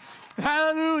 Jesus.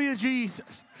 Hallelujah,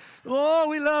 Jesus. Oh,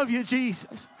 we love you,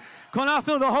 Jesus. Come on, I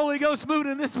feel the Holy Ghost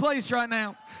moving in this place right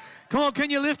now. Come on,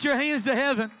 can you lift your hands to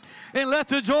heaven and let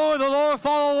the joy of the Lord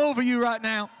fall all over you right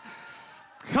now?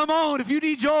 Come on, if you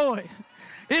need joy.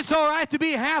 It's all right to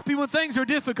be happy when things are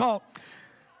difficult.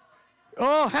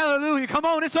 Oh, hallelujah. Come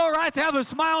on, it's all right to have a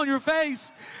smile on your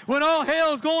face when all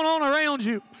hell is going on around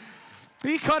you.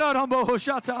 Come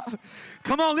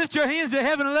on, lift your hands to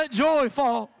heaven and let joy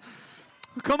fall.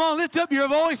 Come on, lift up your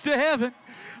voice to heaven.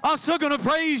 I'm still going to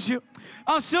praise you.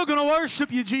 I'm still going to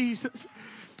worship you, Jesus.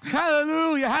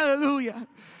 Hallelujah, hallelujah.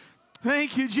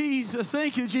 Thank you, Jesus.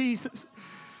 Thank you, Jesus.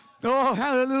 Oh,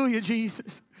 hallelujah,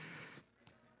 Jesus.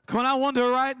 Come on, I wonder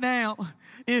right now,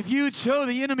 if you'd show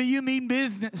the enemy you mean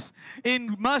business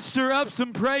and muster up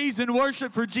some praise and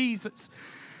worship for Jesus.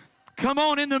 Come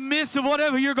on, in the midst of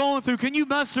whatever you're going through, can you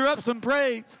muster up some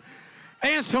praise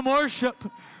and some worship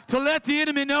to let the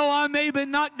enemy know I may have been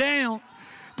knocked down,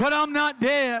 but I'm not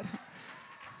dead.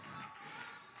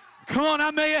 Come on,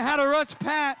 I may have had a rough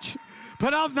patch,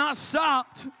 but I've not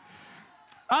stopped.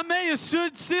 I may have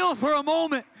stood still for a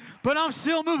moment, but I'm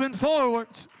still moving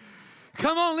forwards.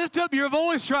 Come on, lift up your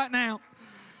voice right now.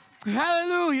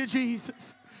 Hallelujah,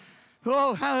 Jesus.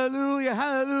 Oh, hallelujah,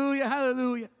 hallelujah,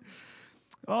 hallelujah.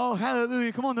 Oh,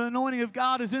 hallelujah. Come on, the anointing of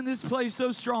God is in this place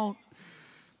so strong.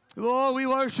 Lord, we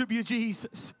worship you,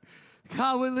 Jesus.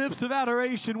 God, with lips of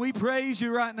adoration, we praise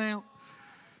you right now.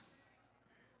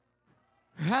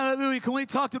 Hallelujah. Can we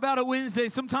talk about it Wednesday?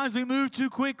 Sometimes we move too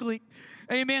quickly,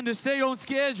 amen, to stay on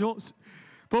schedules.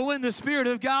 But when the Spirit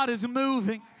of God is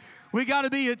moving, we got to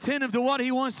be attentive to what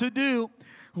He wants to do,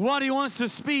 what He wants to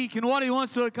speak, and what He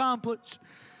wants to accomplish.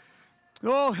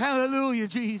 Oh, hallelujah,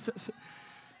 Jesus.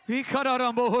 Come on,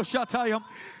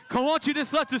 won't you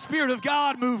just let the Spirit of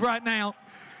God move right now?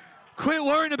 Quit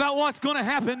worrying about what's going to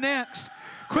happen next.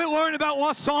 Quit worrying about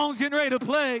what song's getting ready to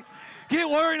play. Get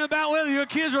worrying about whether your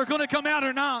kids are going to come out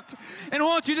or not. And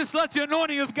won't you just let the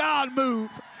anointing of God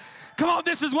move? Come on,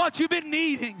 this is what you've been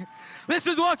needing. This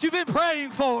is what you've been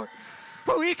praying for.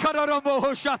 Come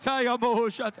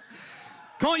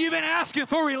on, you've been asking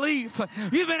for relief.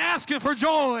 You've been asking for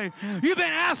joy. You've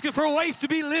been asking for ways to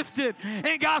be lifted.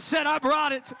 And God said, I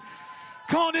brought it.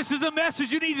 Come on, this is the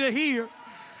message you need to hear.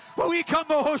 Come on,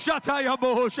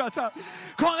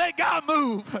 let God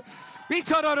move.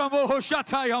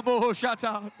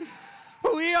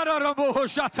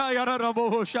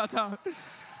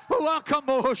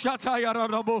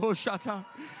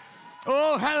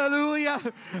 Oh, hallelujah.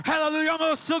 Hallelujah.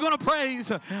 I'm still going to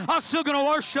praise. I'm still going to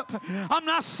worship. I'm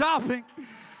not stopping.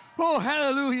 Oh,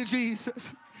 hallelujah,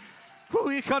 Jesus.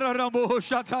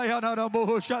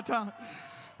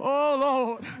 Oh,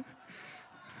 Lord.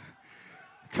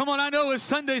 Come on, I know it's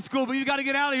Sunday school, but you got to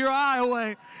get out of your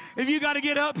aisleway. If you got to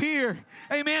get up here,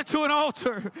 amen, to an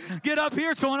altar, get up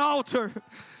here to an altar.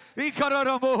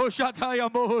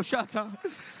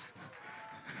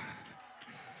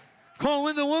 Come on,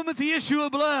 when the woman with the issue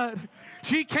of blood,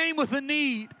 she came with a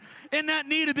need, and that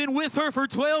need had been with her for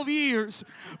 12 years.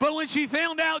 But when she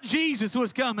found out Jesus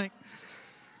was coming,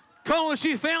 come on, when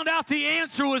she found out the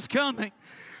answer was coming,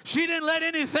 she didn't let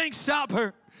anything stop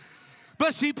her.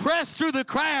 But she pressed through the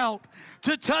crowd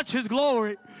to touch His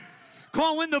glory. Come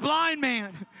on, when the blind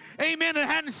man, amen, that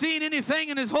hadn't seen anything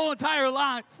in his whole entire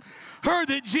life, heard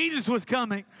that Jesus was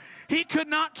coming, he could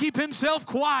not keep himself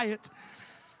quiet.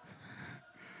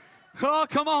 Oh,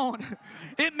 come on.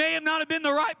 It may have not been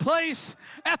the right place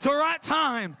at the right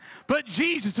time, but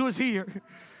Jesus was here.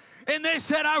 And they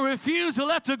said, I refuse to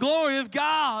let the glory of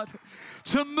God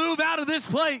to move out of this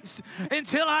place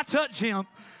until I touch Him.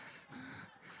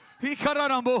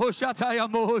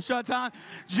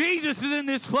 Jesus is in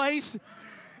this place,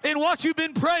 and what you've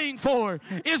been praying for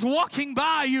is walking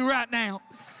by you right now.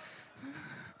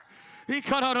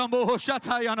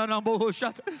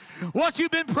 What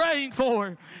you've been praying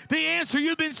for, the answer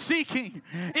you've been seeking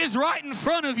is right in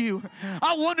front of you.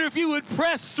 I wonder if you would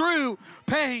press through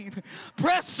pain,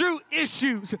 press through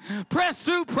issues, press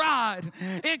through pride,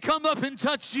 and come up and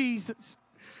touch Jesus.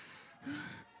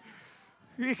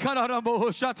 Come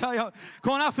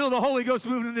on, I feel the Holy Ghost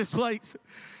moving in this place.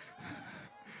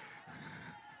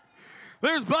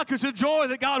 There's buckets of joy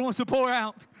that God wants to pour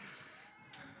out.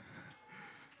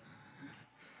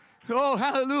 Oh,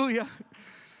 hallelujah.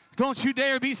 Don't you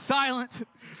dare be silent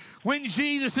when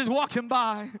Jesus is walking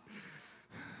by.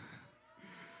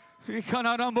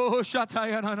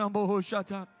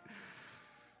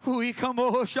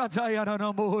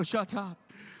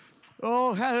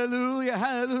 Oh, hallelujah,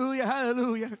 hallelujah,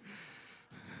 hallelujah.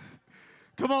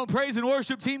 Come on, praise and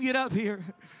worship team, get up here.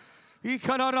 Let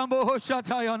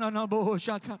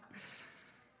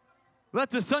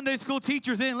the Sunday school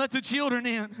teachers in. Let the children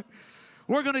in.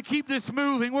 We're going to keep this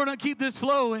moving. We're going to keep this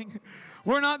flowing.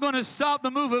 We're not going to stop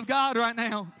the move of God right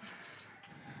now.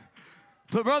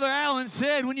 But Brother Allen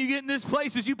said when you get in this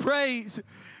place is you praise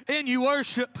and you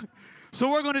worship.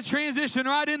 So we're going to transition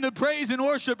right into praise and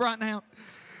worship right now.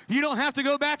 You don't have to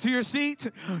go back to your seat.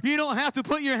 You don't have to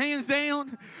put your hands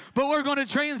down. But we're going to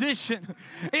transition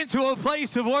into a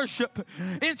place of worship,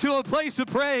 into a place of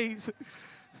praise.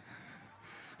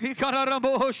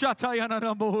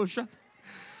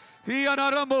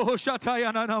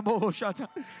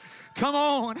 Come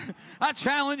on. I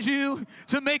challenge you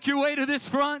to make your way to this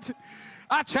front.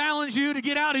 I challenge you to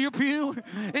get out of your pew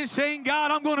and saying,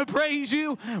 God, I'm going to praise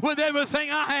you with everything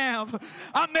I have.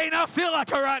 I may not feel like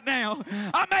it right now.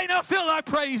 I may not feel like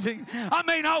praising. I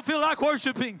may not feel like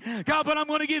worshiping. God, but I'm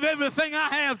going to give everything I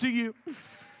have to you.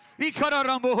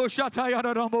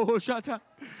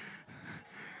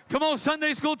 Come on,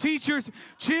 Sunday school teachers,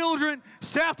 children,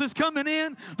 staff that's coming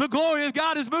in. The glory of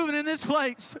God is moving in this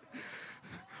place.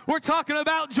 We're talking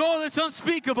about joy that's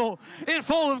unspeakable and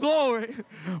full of glory.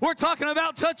 We're talking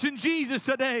about touching Jesus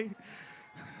today.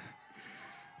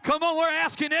 Come on, we're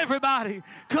asking everybody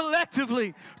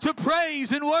collectively to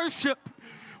praise and worship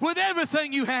with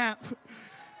everything you have.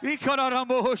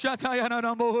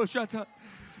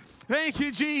 Thank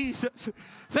you, Jesus.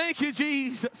 Thank you,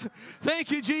 Jesus. Thank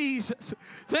you, Jesus.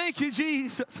 Thank you,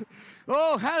 Jesus.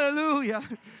 Oh, hallelujah.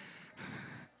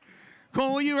 Come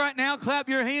on, will you right now clap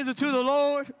your hands unto the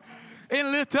Lord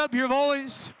and lift up your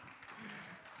voice?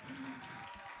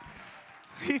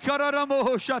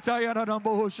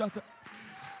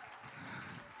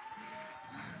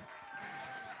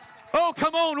 Oh,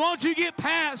 come on. Why don't you get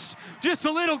past just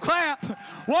a little clap?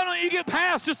 Why don't you get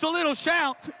past just a little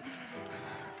shout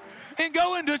and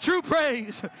go into true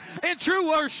praise and true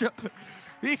worship?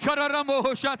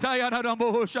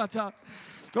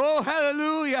 Oh,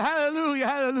 hallelujah, hallelujah,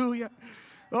 hallelujah.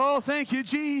 Oh, thank you,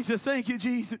 Jesus. Thank you,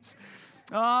 Jesus.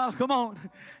 Come on.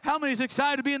 How many is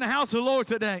excited to be in the house of the Lord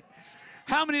today?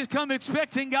 How many has come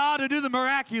expecting God to do the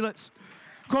miraculous?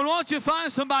 Come on, why don't you find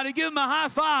somebody, give them a high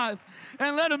five,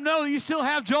 and let them know that you still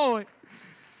have joy.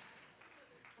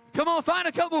 Come on, find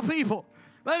a couple people.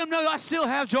 Let them know I still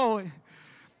have joy.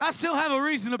 I still have a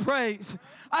reason to praise.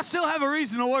 I still have a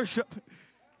reason to worship.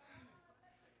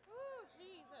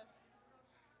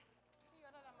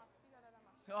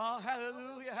 Oh,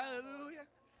 hallelujah, hallelujah.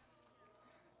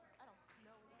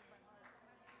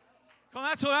 Come on,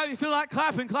 that's what if you feel like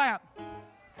clapping, clap.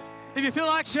 If you feel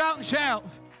like shouting, shout.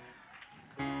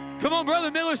 Come on,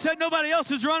 Brother Miller said nobody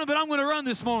else is running, but I'm going to run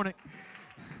this morning.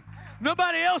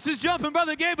 Nobody else is jumping,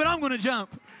 Brother Gabe, but I'm going to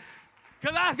jump.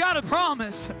 Because I've got a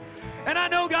promise. And I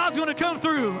know God's going to come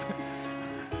through.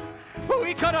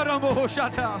 I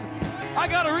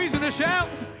got a reason to shout.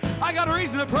 I got a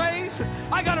reason to praise.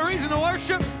 I got a reason to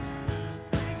worship.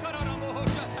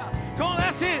 Come on,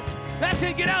 that's it. That's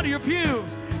it. Get out of your pew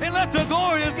and let the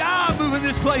glory of God move in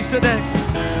this place today.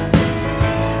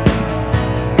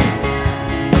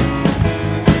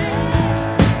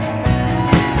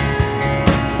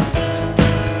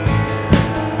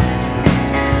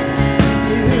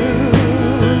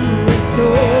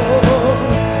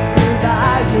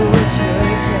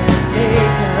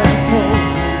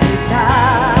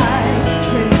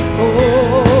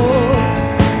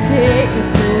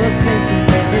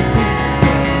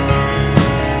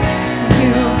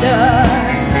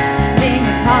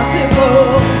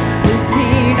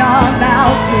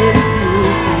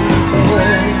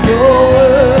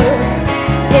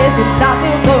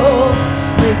 Unstoppable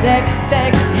with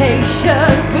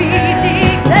expectations, we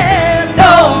declare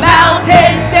no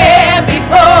mountains stand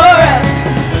before us,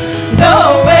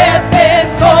 no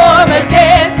weapons form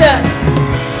against us.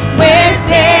 We're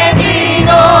standing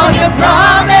on your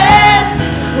promise.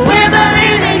 We're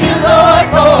believing you, Lord,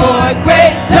 for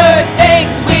greater things.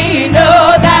 We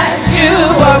know that you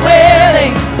are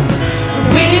willing.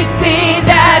 We see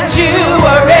that you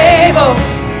are able.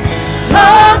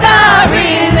 Oh God,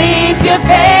 release your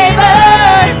favor.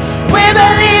 We're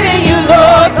believing you,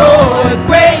 Lord, for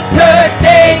greater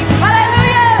things.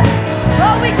 Hallelujah.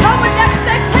 Oh, we come with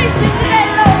expectation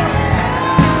today, Lord.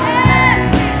 Yes.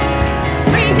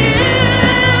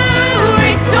 Renew,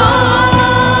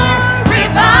 restore,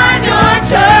 revive your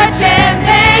church and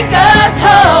make us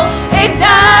whole.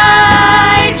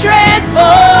 Ignite,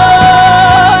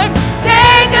 transform.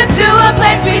 Take us to a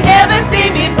place we've never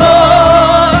seen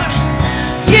before.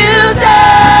 You've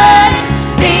done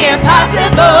the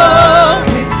impossible.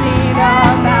 We've seen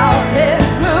our mountains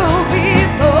move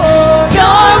before.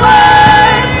 Your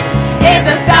word is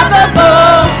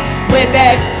unstoppable. With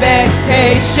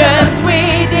expectations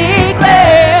we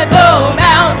declare no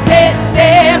mountains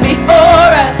stand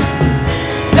before us.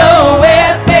 No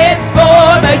weapons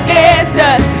form against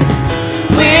us.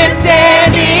 We're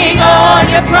standing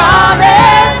on your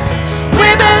promise.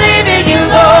 We're believing you,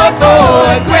 Lord,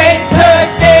 for greater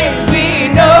things. We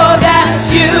know that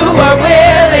you are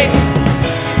willing.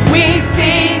 We've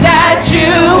seen that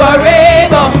you are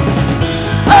able.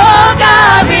 Oh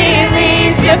God,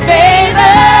 release your favor.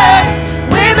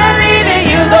 We're believing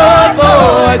you, Lord,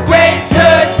 for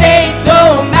greater things.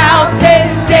 No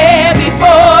mountains stand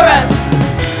before us.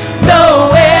 No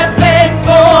weapons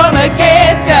form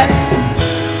against us.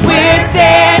 We're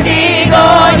standing on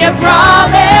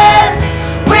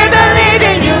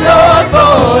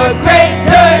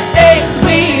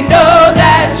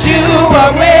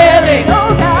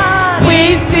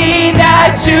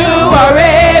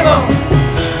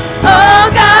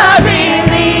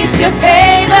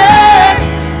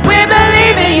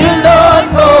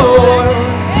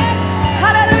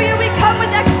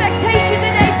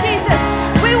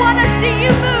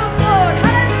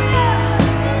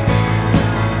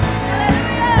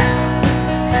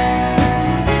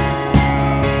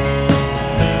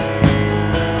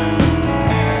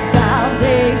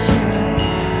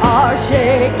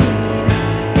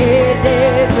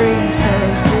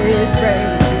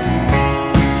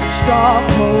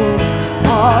strongholds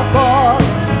are falling,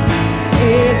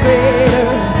 and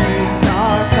greater things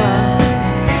are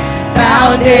coming.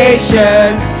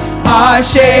 Foundations are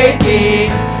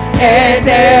shaking, and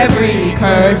every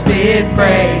curse is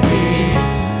breaking.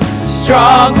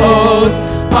 Strongholds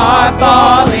are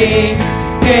falling,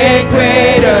 and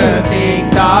greater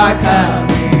things are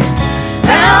coming.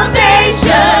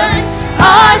 Foundations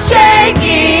are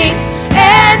shaking,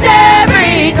 and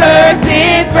every curse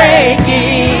is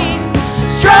breaking.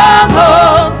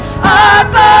 Strongholds are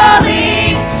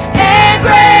falling, and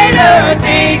greater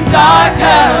things are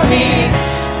coming.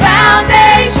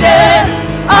 Foundations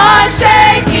are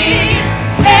shaking,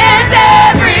 and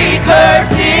every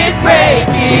curse is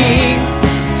breaking.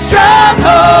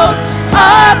 Strongholds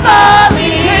are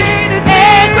falling,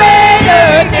 and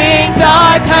greater things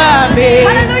are coming.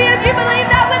 Hallelujah. If you believe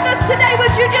that with us today,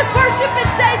 would you just worship and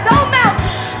say,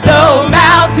 though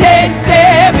mountains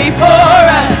stand before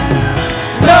us,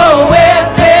 no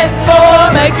weapons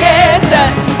form against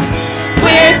us,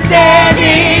 we're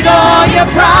standing on your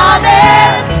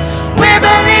promise. We're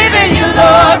believing you,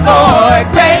 Lord, for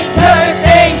greater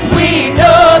things. We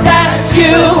know that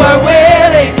you are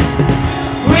willing.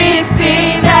 We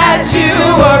see that you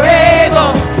are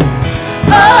able.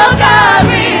 Oh God,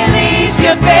 release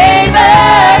your favor.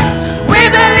 We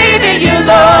believe in you,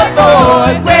 Lord,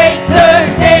 for greater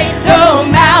things. No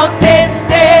mountains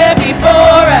stand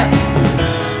before us,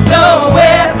 no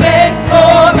weapons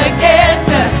form against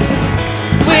us.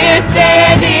 We're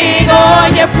standing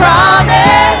on your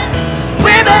promise.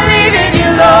 We're believing you,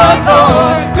 Lord,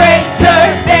 for greater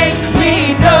things.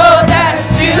 We know that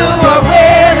you are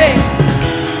willing.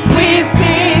 We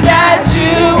see that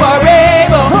you are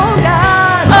able.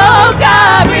 Oh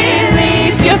God,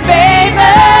 release your favor.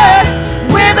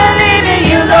 We're believing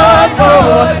you, Lord,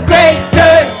 for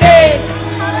greater things.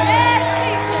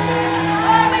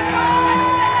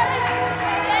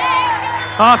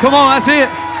 Oh, come on, that's it.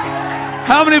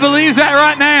 How many believes that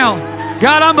right now?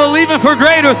 God, I'm believing for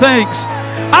greater things.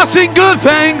 I've seen good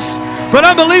things, but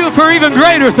I'm believing for even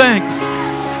greater things.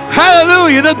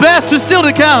 Hallelujah. The best is still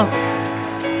to come.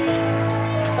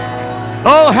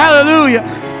 Oh, hallelujah.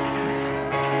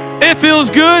 It feels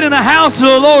good in the house of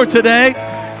the Lord today.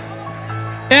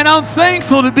 And I'm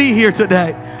thankful to be here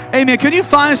today. Amen. Can you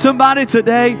find somebody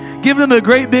today? Give them a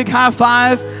great big high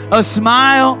five, a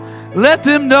smile. Let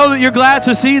them know that you're glad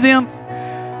to see them.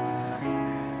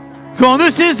 Come on,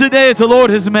 this is the day that the Lord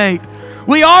has made.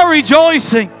 We are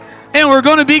rejoicing, and we're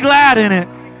going to be glad in it.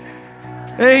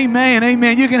 Amen,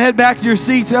 amen. You can head back to your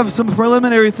seats. We have some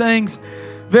preliminary things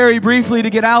very briefly to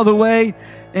get out of the way.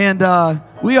 And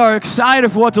we are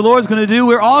excited for what the Lord's going to do.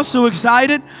 We're also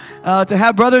excited to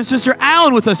have Brother and Sister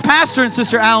Allen with us, Pastor and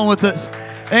Sister Allen with us.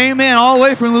 Amen, all the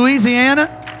way from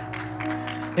Louisiana.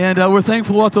 And we're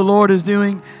thankful for what the Lord is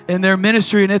doing in their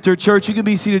ministry and at their church. You can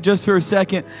be seated just for a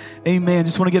second. Amen.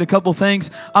 Just want to get a couple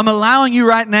things. I'm allowing you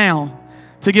right now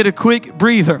to get a quick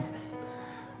breather,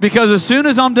 because as soon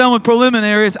as I'm done with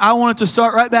preliminaries, I want it to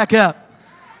start right back up.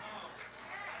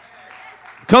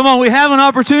 Come on, we have an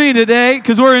opportunity today,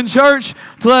 because we're in church,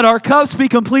 to let our cups be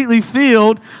completely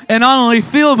filled, and not only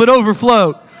filled, but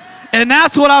overflow. And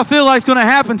that's what I feel like is going to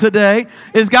happen today,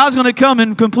 is God's going to come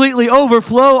and completely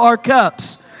overflow our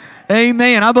cups.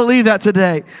 Amen. I believe that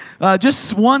today.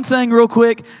 Just one thing real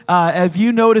quick. If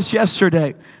you noticed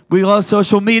yesterday, we love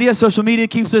social media. Social media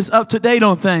keeps us up to date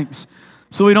on things,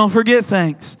 so we don't forget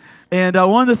things. And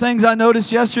one of the things I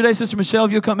noticed yesterday, Sister Michelle,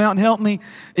 if you'll come out and help me,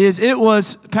 is it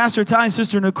was Pastor Ty and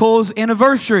Sister Nicole's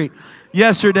anniversary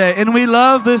yesterday. And we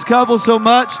love this couple so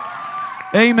much.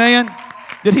 Amen.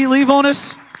 Did he leave on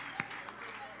us?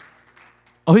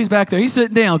 Oh, he's back there. He's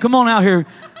sitting down. Come on out here.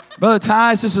 Brother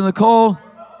Ty, Sister Nicole.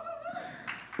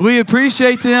 We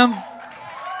appreciate them.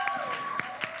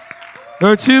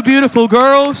 There are two beautiful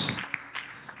girls.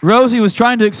 Rosie was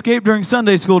trying to escape during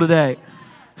Sunday school today.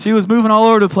 She was moving all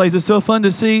over the place. It's so fun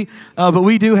to see. But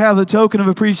we do have a token of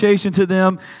appreciation to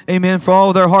them, amen, for all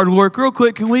of their hard work. Real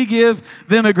quick, can we give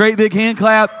them a great big hand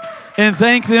clap and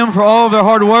thank them for all of their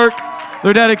hard work,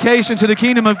 their dedication to the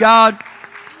kingdom of God.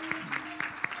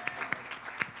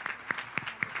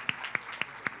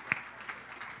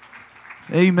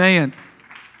 Amen.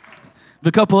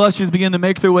 The couple ushers begin to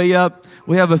make their way up.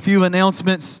 We have a few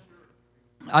announcements.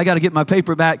 I got to get my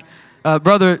paper back.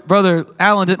 Brother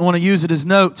Allen didn't want to use it as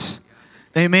notes.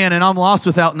 Amen. And I'm lost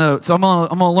without notes. I'm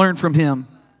gonna learn from him.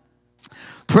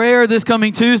 Prayer this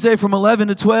coming Tuesday from 11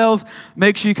 to 12.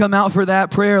 Make sure you come out for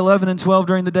that prayer, 11 and 12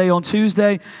 during the day on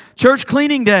Tuesday. Church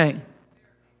cleaning day.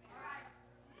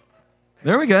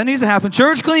 There we go. It needs to happen.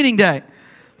 Church cleaning day.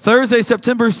 Thursday,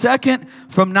 September 2nd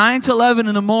from 9 to 11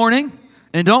 in the morning.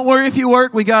 And don't worry if you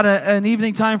work. We got an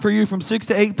evening time for you from 6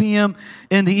 to 8 p.m.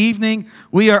 in the evening.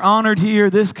 We are honored here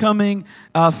this coming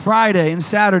Friday and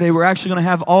Saturday. We're actually going to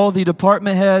have all the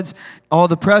department heads, all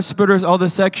the presbyters, all the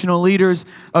sectional leaders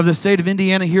of the state of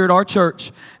Indiana here at our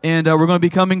church. And we're going to be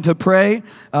coming to pray.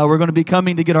 We're going to be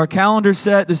coming to get our calendar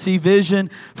set, to see vision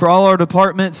for all our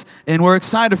departments. And we're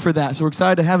excited for that. So we're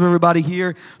excited to have everybody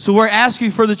here. So we're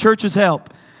asking for the church's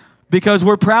help because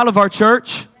we're proud of our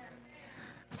church.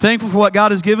 Thankful for what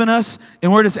God has given us,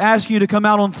 and we're just asking you to come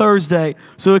out on Thursday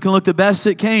so it can look the best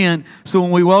it can, so when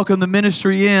we welcome the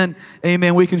ministry in,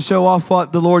 amen, we can show off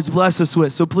what the Lord's blessed us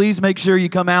with. So please make sure you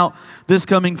come out this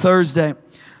coming Thursday.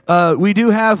 We do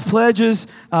have pledges.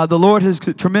 The Lord has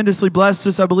tremendously blessed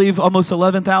us. I believe almost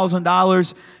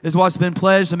 $11,000 is what's been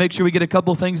pledged to make sure we get a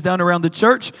couple things done around the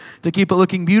church to keep it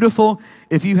looking beautiful.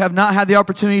 If you have not had the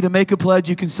opportunity to make a pledge,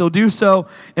 you can still do so,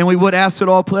 and we would ask that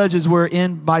all pledges were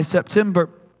in by September.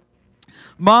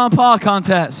 Mom and Pa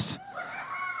contest.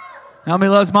 How many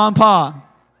loves Mom and Pa?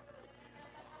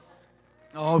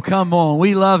 Oh, come on.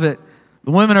 We love it.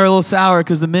 The women are a little sour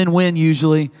because the men win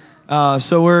usually.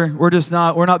 So we're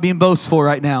not being boastful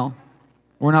right now.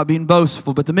 We're not being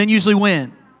boastful, but the men usually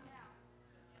win.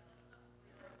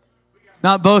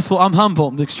 Not boastful. I'm humble.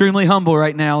 I'm extremely humble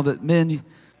right now that men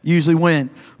usually win.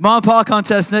 Mom and Pa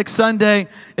contest next Sunday.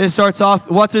 It starts off,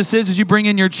 what this is you bring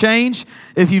in your change.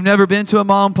 If you've never been to a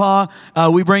Mom and Pa,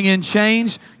 we bring in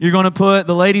change. You're going to put,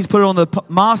 the ladies put it on the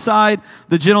Ma side,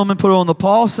 the gentlemen put it on the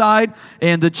Pa side,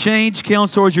 and the change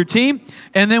counts towards your team.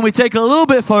 And then we take it a little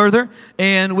bit further,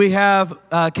 and we have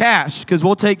cash, because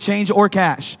we'll take change or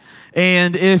cash.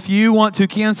 And if you want to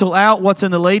cancel out what's in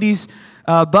the ladies'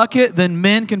 bucket, then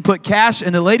men can put cash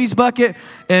in the ladies' bucket,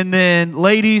 and then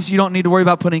ladies, you don't need to worry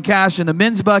about putting cash in the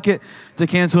men's bucket to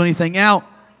cancel anything out.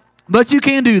 But you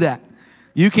can do that.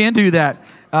 You can do that.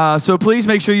 So please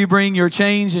make sure you bring your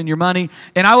change and your money.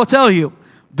 And I will tell you,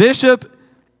 Bishop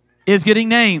is getting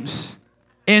names,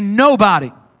 and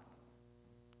nobody,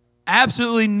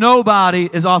 absolutely nobody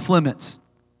is off limits.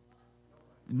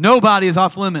 Nobody is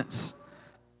off limits.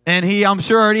 And he, I'm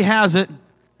sure, already has it.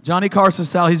 Johnny Carson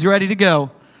style, he's ready to go.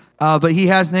 But he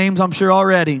has names, I'm sure,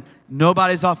 already.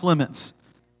 Nobody's off limits.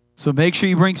 So make sure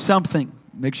you bring something.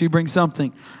 Make sure you bring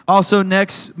something. Also,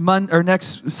 next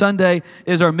Sunday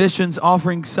is our missions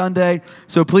offering Sunday.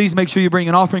 So please make sure you bring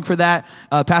an offering for that.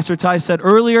 Pastor Ty said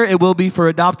earlier it will be for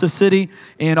Adopt a City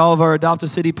and all of our Adopt a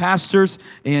City pastors.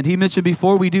 And he mentioned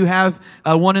before we do have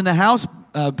one in the house.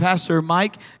 Pastor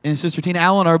Mike and Sister Tina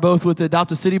Allen are both with the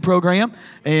Adopt a City program,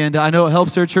 and I know it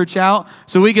helps their church out.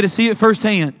 So we get to see it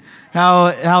firsthand, how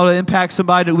it impacts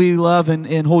somebody that we love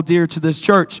and hold dear to this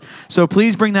church. So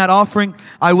please bring that offering.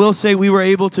 I will say we were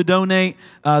able to donate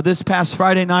this past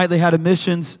Friday night. They had a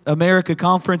Missions America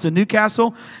conference in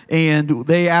Newcastle, and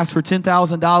they asked for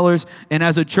 $10,000, and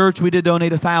as a church, we did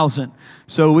donate $1,000.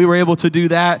 So we were able to do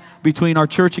that between our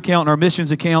church account and our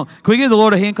missions account. Can we give the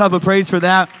Lord a hand clap of praise for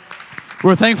that?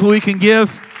 We're thankful we can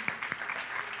give.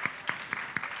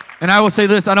 And I will say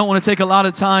this, I don't want to take a lot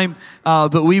of time,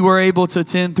 but we were able to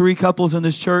attend 3 couples in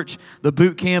this church. The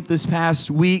boot camp this past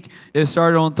week, it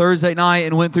started on Thursday night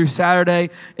and went through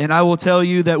Saturday. And I will tell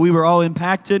you that we were all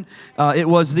impacted. It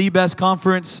was the best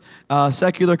conference,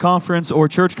 secular conference or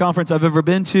church conference I've ever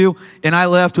been to. And I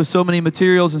left with so many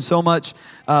materials and so much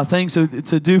things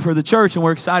to do for the church, and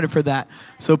we're excited for that.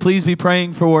 So please be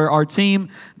praying for our team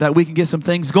that we can get some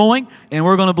things going, and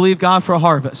we're going to believe God for a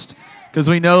harvest, because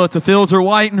we know that the fields are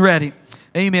white and ready.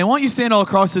 Amen. Why don't you stand all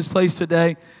across this place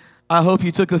today? I hope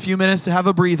you took a few minutes to have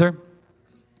a breather.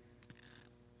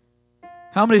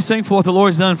 How many is thankful for what the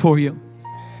Lord's done for you?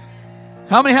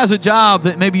 How many has a job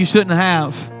that maybe you shouldn't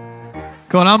have?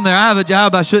 Come on, I'm there. I have a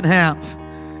job I shouldn't have,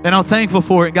 and I'm thankful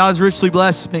for it. God's richly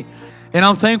blessed me, and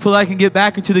I'm thankful that I can get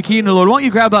back into the kingdom of the Lord. Why don't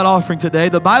you grab that offering today?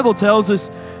 The Bible tells us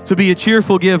to be a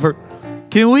cheerful giver.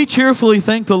 Can we cheerfully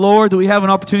thank the Lord that we have an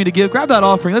opportunity to give? Grab that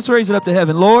offering. Let's raise it up to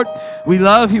heaven. Lord, we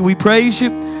love you. We praise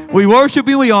you. We worship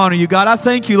you. We honor you. God, I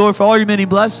thank you, Lord, for all your many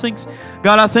blessings.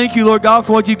 God, I thank you, Lord God,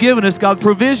 for what you've given us. God, the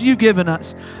provision you've given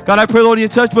us. God, I pray, Lord, you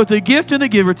touch both the gift and the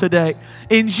giver today.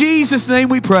 In Jesus' name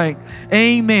we pray.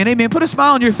 Amen. Amen. Put a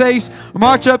smile on your face.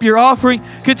 March up your offering.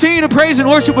 Continue to praise and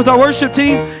worship with our worship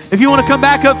team. If you want to come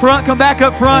back up front, come back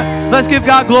up front. Let's give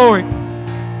God glory.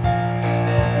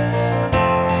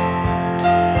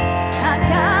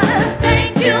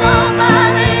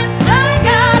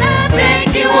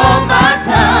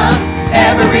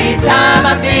 Every time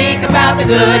I think about the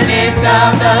goodness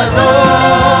of the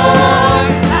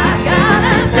Lord, I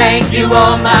gotta thank you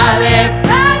on my lips.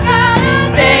 I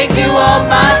gotta thank you on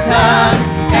my tongue.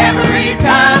 Every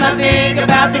time I think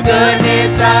about the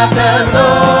goodness of the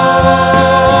Lord.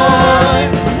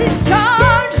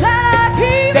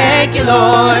 Thank you,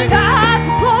 Lord. God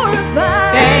to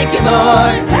glorify. Thank you,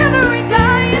 Lord. Every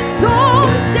dying soul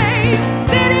to save,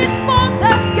 fitted for the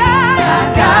sky.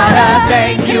 I've gotta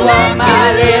thank you on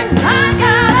my lips. I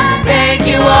gotta Thank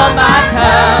you on my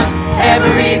tongue.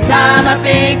 Every time I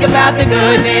think about the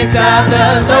goodness of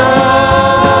the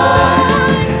Lord.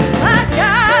 I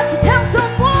got to tell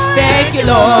someone. Thank you,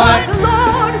 just Lord. what the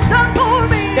Lord has done for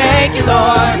me. Thank you,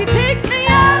 Lord. He picked me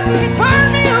up, He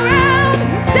turned me around,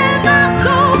 He set my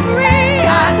soul free.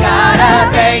 I've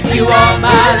gotta thank you on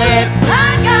my lips.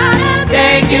 I gotta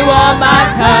Thank you on my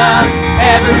tongue.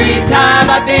 Every time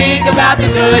I think about the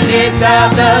goodness of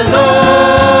the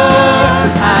Lord.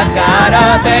 I've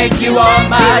gotta thank you on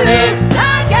my lips.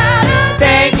 I gotta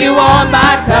Thank you on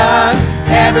my tongue.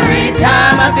 Every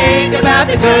time I think about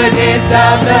the goodness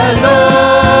of the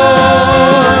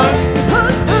Lord.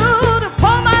 put food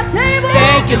upon my table.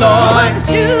 Thank you, He Lord. put the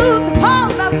shoes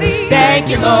upon my feet. Thank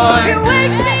you, He Lord.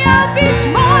 wakes me up each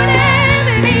morning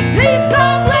and He keeps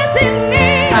on blessing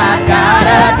me. I've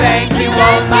gotta thank you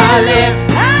on my lips.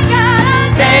 I gotta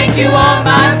Thank you on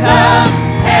my tongue.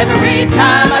 Every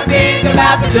time I think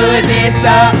about the goodness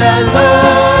of the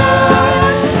Lord.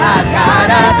 I've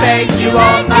gotta thank you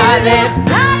on my lips.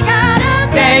 I gotta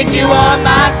Thank you on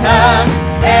my tongue.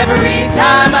 Every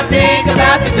time I think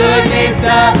about the goodness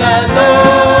of the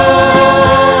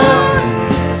Lord.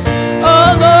 Oh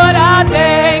Lord, I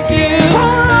thank you.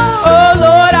 Oh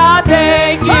Lord, I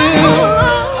thank you.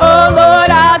 Oh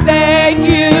Lord, I thank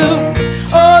you.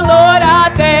 Oh Lord, I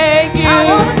thank you. I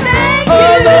wanna thank Oh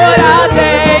you. Lord, I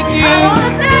thank you. I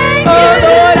wanna thank Oh you.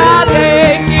 Lord, I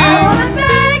thank I you. wanna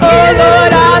thank Oh you.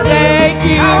 Lord, I thank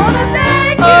you. I wanna thank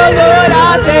Oh you. Lord,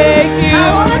 I thank you.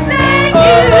 I wanna thank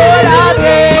Oh you. Lord, I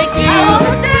thank you. I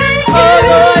wanna thank Oh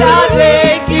you. Lord, I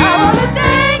thank you. I wanna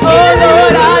thank Oh you. Lord,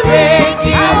 I thank I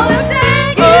you. wanna thank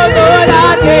Oh you. Lord,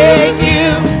 I thank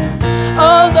you.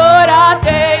 Oh Lord, I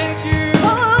thank you.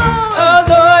 Oh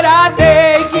Lord, I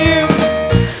thank you.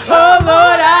 Oh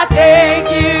Lord, I thank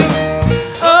you.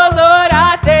 Oh Lord,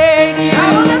 I thank you. I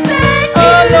wanna thank you.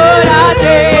 Oh Lord, I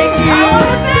thank I you.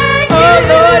 wanna thank you. Oh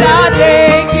Lord, I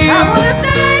thank you. I wanna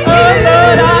thank Oh you.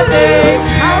 Lord, I thank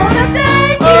you. I wanna thank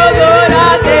you. Oh Lord,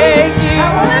 I thank you.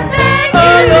 I wanna thank you.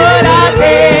 Oh Lord, I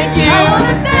thank you. I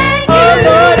wanna thank you. Oh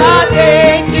Lord, I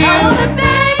thank you. I wanna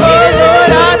thank you. Oh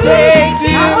Lord, I thank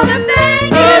you. I wanna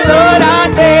thank you. Oh Lord, I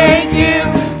thank you.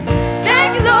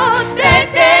 Thank you, Lord.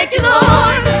 Thank you,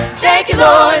 Lord. Thank you,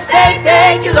 Lord.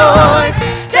 Thank you, Lord.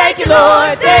 Thank you,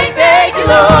 Lord. Thank you,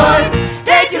 Lord.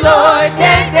 Thank you, Lord.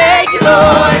 Thank you,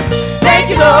 Lord. Thank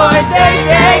you, Lord.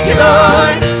 Thank you,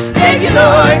 Lord. Thank you,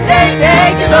 Lord.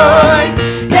 Thank you, Lord.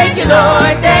 Thank you,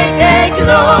 Lord. Thank you,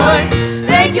 Lord.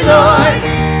 Thank you, Lord.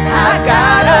 I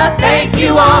gotta thank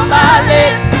you on my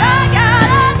lips. I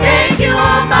gotta Thank you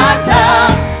on my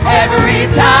tongue. Every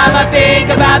time I think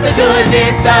about the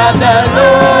goodness of the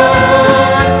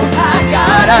Lord. I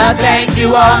gotta thank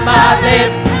you on my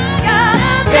lips.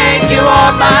 Thank you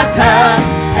on my tongue.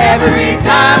 Every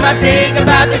time I think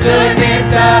about the goodness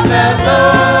of the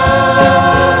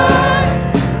Lord.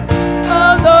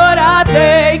 Oh Lord, I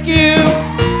thank you.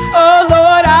 Oh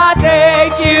Lord, I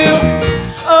thank you.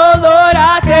 Oh Lord,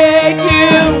 I thank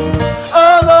you.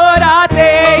 Oh Lord, I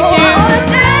thank you.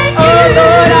 Oh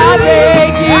Lord, I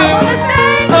thank you.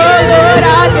 Oh Lord,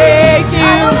 I thank you.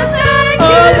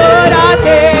 Oh Lord, I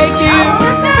thank you.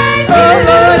 Oh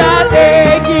Lord, I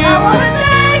thank you.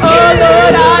 Oh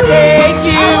Lord, I thank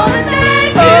you.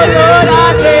 Oh Lord, I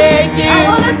thank you.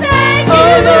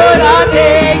 Oh Lord, I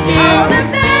thank you.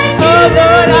 Oh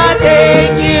Lord, I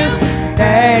thank you.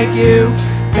 Thank you.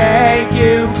 Thank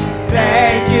you.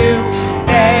 Thank you.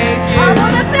 Thank you.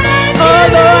 Oh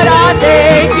Lord, I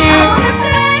thank you.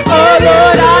 Oh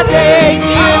Lord, I thank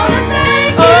you.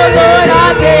 Oh Lord,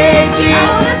 I thank you.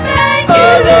 Oh Lord, I thank you.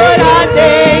 Oh Lord, I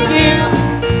thank you.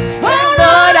 Oh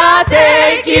Lord, I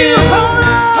thank you.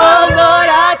 Oh Lord,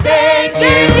 I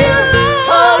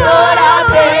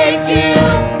thank you.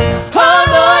 Oh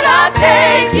Lord, I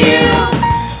thank you.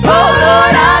 Oh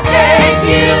Lord, I thank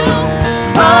you.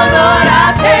 Oh Lord, I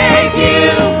thank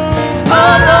you.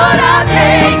 Oh Lord, I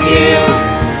thank you.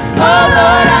 Oh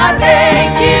Lord, I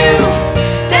thank you.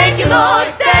 Thank you, Lord.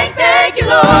 Thank you,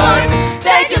 Lord.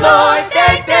 Thank you, Lord.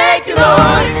 Thank you,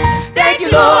 Lord. Thank you,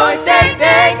 Lord.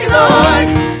 Thank you, Lord.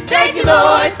 Thank you,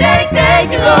 Lord. Thank you,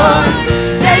 Lord.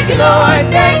 Thank you,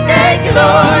 Lord. Thank you,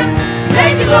 Lord.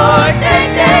 Thank you, Lord.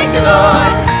 Thank you,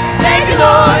 Lord. Thank you,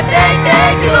 Lord.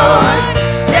 Thank you, Lord.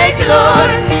 Thank you, Lord.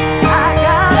 I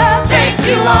gotta thank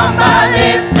you on my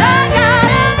lips.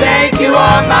 Thank you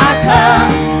on my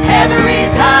tongue. Every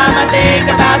time I think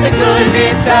about the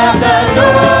goodness of the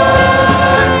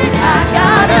Lord, I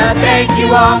gotta thank thank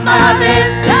you on my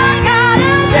lips. I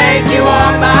gotta Thank you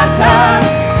on my tongue.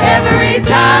 Every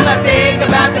time I think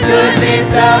about the goodness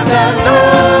of the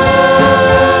Lord.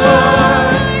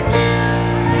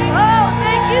 Oh,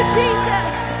 thank you,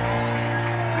 Jesus.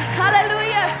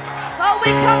 Hallelujah. Oh,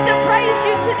 we come to praise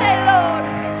you today, Lord.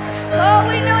 Oh,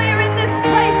 we know you're in this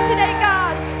place today,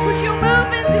 God. Would you move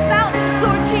in these mountains,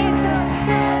 Lord Jesus?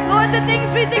 Lord, the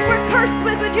things we think we're cursed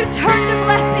with, would you turn to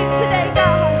blessing today,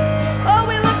 God? Oh,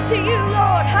 we look to you,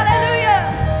 Lord.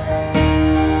 Hallelujah.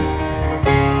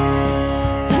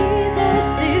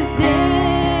 Jesus is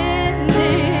in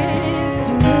this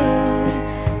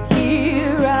room,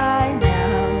 here right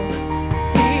now,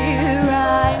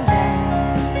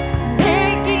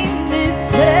 making this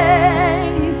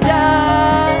place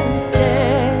a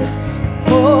stead,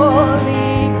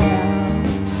 holy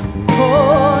ground,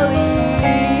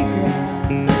 holy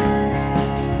ground.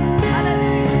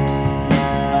 Hallelujah.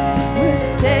 We're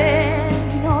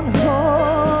standing on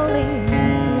holy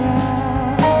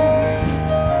ground.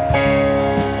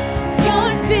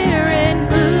 Your spirit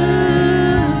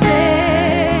moves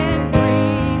and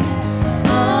breathes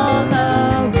all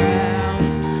around,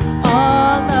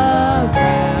 all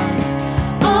around.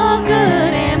 All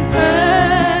good and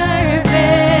perfect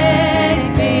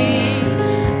things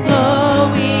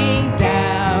flowing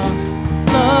down,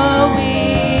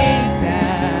 flowing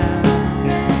down.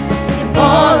 If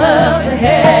all of the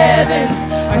heavens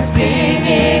are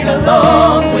singing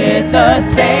along with the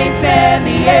saints and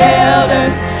the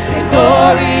elders, in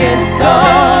glorious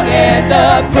song, and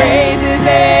the praises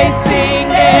they sing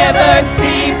never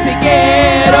seem to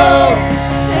get old,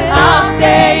 I'll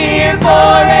stay here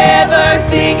forever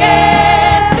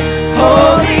singing,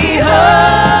 holy,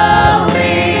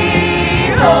 holy,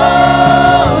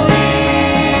 holy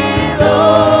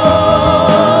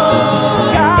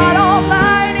Lord. God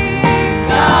Almighty,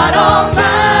 God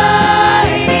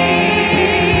Almighty,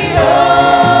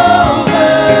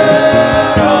 over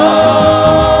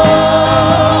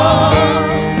all.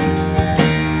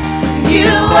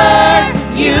 You were,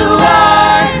 you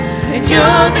are, and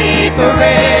you'll be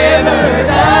forever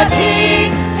the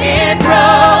King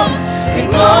enthroned in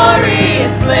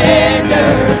glorious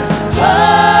splendor.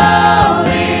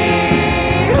 Holy,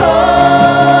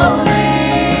 holy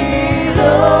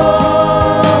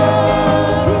Lord.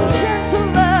 sing gentle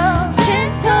love,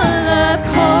 Gentle love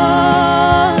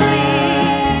calling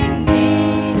me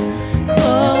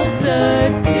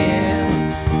closer still,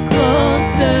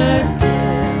 closer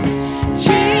still.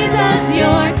 Jesus,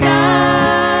 you're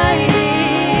guiding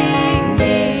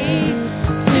me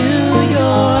to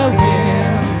your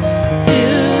will, to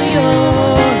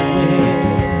your will.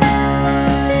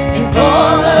 If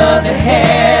all of the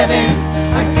heavens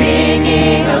are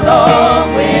singing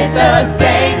along with the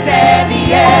saints and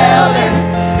the elders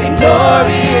in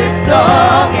glorious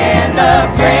song, and the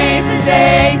praises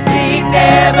they sing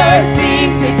never seem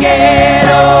to get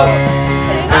old,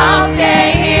 then I'll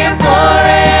stay here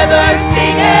forever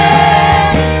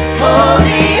singing,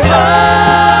 holy,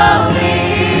 holy,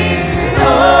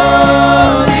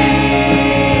 holy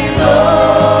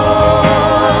Lord.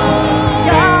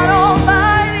 God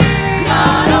Almighty,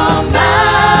 God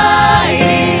Almighty,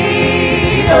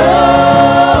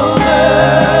 over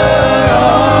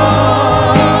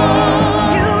all.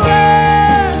 you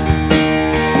were,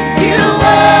 You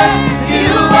were,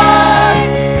 you are,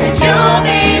 and you'll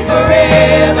be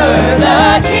forever the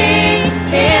King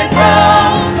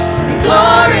enthroned in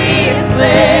glorious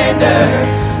splendor.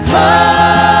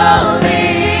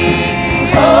 Holy,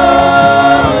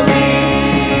 holy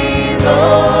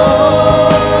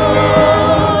Lord.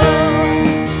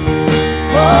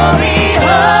 Holy,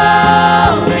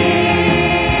 holy,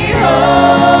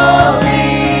 holy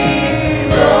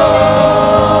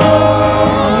Lord.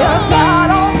 you're God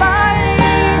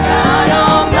Almighty. God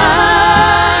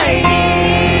Almighty,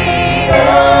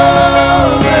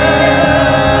 over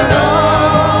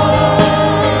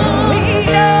all. We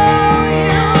know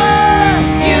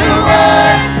You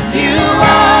were, you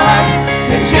are,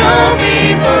 and you'll be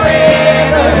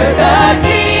forever the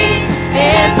King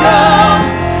enthroned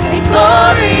in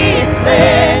glorious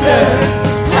splendor.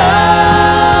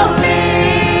 Holy,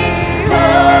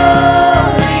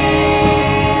 holy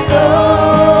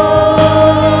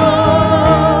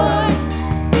Lord.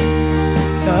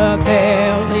 The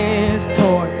veil is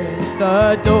torn,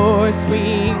 the doors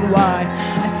swing wide.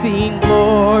 I sing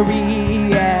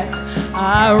glory as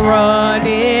I run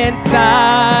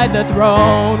inside the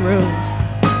throne room.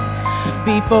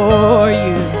 Before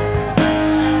you,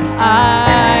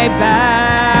 I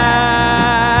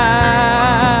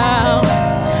bow.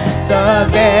 The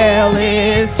veil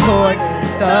is torn,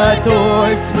 the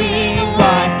doors swing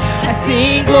wide. I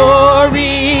sing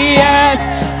glorious.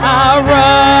 I'll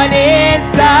run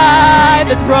inside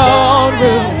the throne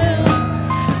room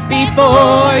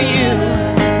before you.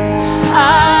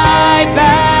 I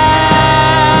bow.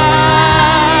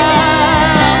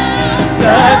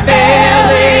 The veil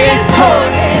is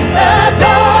torn and the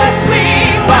doors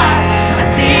swing wide. I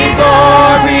sing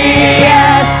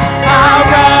glorious. I'll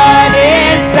run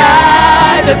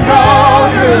inside the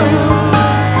throne room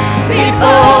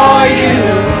before you.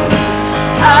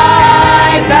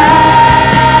 I bow.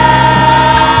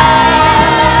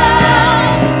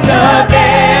 The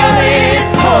veil is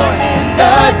torn and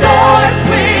the doors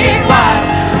swing wide.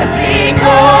 I sing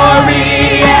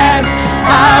glorious.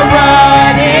 I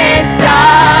run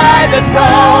inside the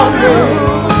throne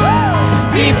room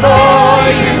before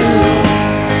you.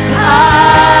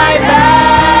 I bow.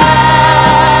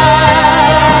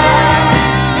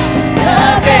 The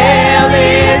veil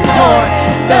is torn,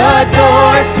 the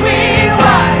doors swing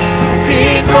wide. I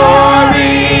sing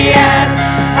glorious.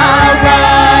 I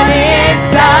run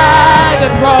inside the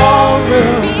throne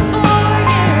room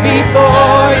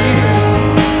before you.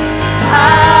 I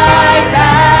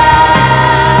bow.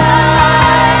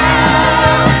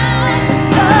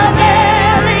 The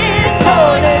veil is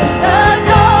torn and the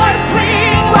doors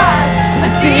swing wide. I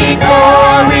sing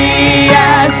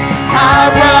glorious. I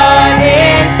run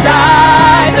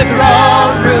inside the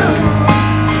throne room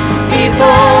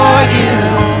before you.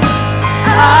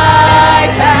 I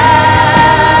bow.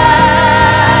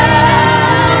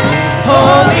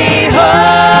 Holy,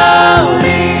 holy,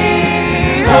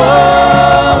 holy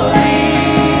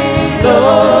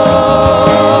Lord.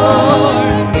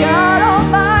 God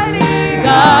Almighty,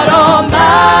 God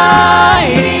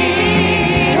Almighty,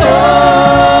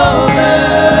 over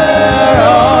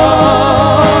all.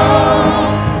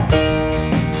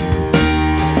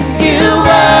 You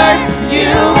were,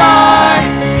 you are,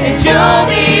 and you'll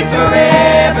be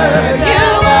forever. You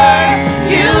were,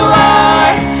 you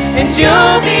are, and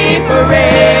you'll be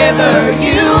forever.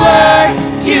 You were,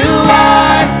 you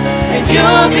are, and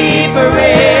you'll be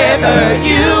forever.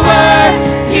 You were,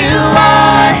 you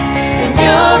are, and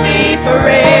you'll be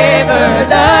forever.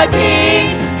 The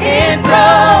King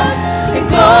enthroned in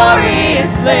glory and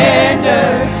splendor.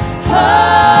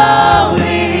 Holy,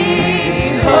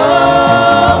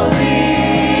 holy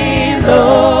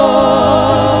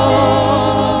Lord.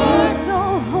 So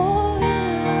holy,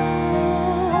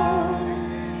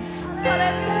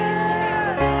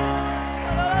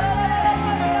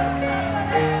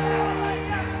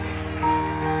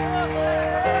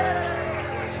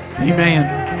 Amen.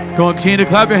 Go on, continue to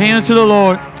clap your hands to the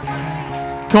Lord.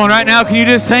 Come on, right now, can you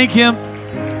just thank Him?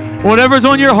 Whatever's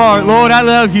on your heart, Lord, I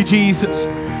love you, Jesus.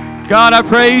 God, I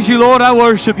praise you, Lord, I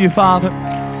worship you, Father.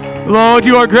 Lord,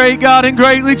 you are great, God, and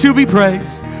greatly to be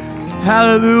praised.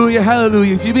 Hallelujah,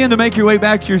 hallelujah. If you begin to make your way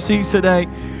back to your seats today,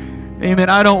 amen,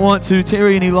 I don't want to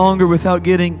tarry any longer without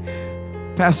getting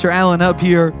Pastor Allen up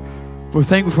here. We're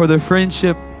thankful for their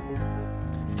friendship,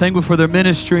 thankful for their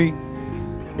ministry.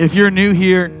 If you're new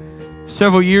here,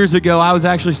 several years ago, I was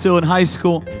actually still in high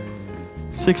school,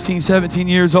 16, 17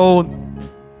 years old,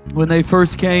 when they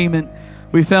first came, and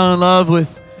we fell in love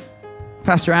with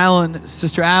Pastor Allen,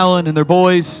 Sister Allen, and their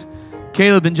boys,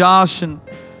 Caleb and Josh. And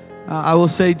I will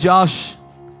say Josh,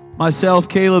 myself,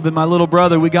 Caleb, and my little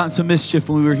brother, we got in some mischief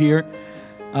when we were here.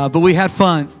 But we had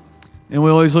fun, and we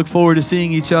always look forward to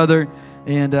seeing each other,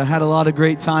 and had a lot of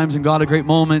great times and got a great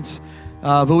moments.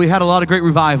 But we had a lot of great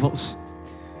revivals.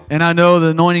 And I know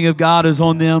the anointing of God is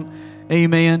on them.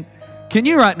 Amen. Can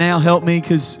you right now help me?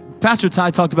 Because Pastor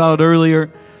Ty talked about it earlier.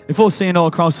 If we'll stand all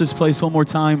across this place one more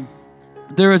time.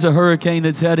 There is a hurricane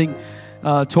that's heading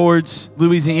towards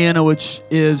Louisiana, which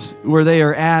is where they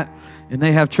are at. And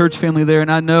they have church family there. And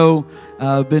I know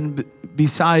been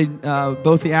beside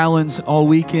both the Allens all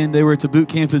weekend. They were at the boot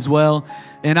camp as well.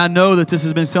 And I know that this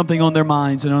has been something on their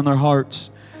minds and on their hearts.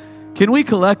 Can we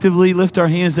collectively lift our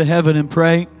hands to heaven and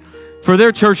pray for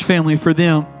their church family, for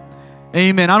them?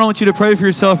 Amen. I don't want you to pray for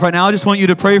yourself right now. I just want you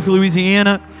to pray for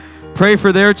Louisiana, pray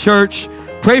for their church,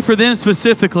 pray for them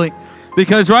specifically,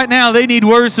 because right now they need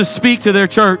words to speak to their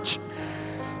church.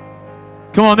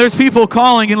 Come on, there's people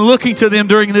calling and looking to them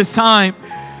during this time.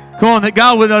 Come on, that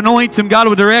God would anoint them, God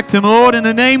would direct them. Lord, in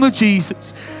the name of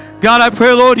Jesus, God, I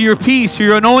pray, Lord, your peace,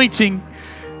 your anointing,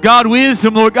 God,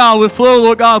 wisdom, Lord God, would flow,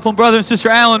 Lord God, upon Brother and Sister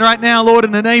Allen right now, Lord,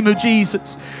 in the name of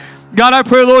Jesus. God, I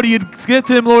pray, Lord, you'd get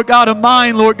them, Lord God, a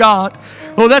mind, Lord God.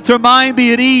 Lord, let their mind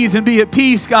be at ease and be at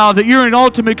peace, God, that you're in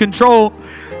ultimate control.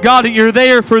 God, that you're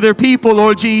there for their people,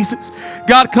 Lord Jesus.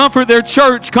 God, comfort their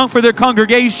church, comfort their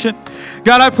congregation.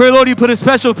 God, I pray, Lord, you put a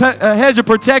special hedge of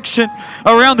protection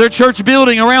around their church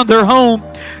building, around their home.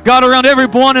 God, around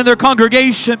everyone in their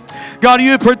congregation. God,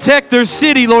 you protect their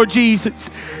city, Lord Jesus.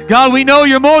 God, we know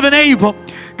you're more than able,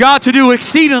 God, to do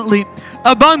exceedingly,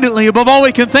 abundantly, above all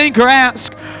we can think or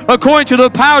ask, according to the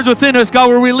powers within us. God,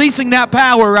 we're releasing that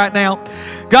power right now.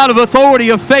 God, of authority,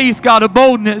 of faith, God, of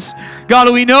boldness.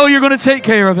 God, we know you're going to take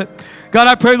care of it. God,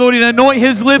 I pray, Lord, you anoint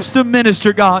his lips to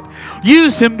minister, God.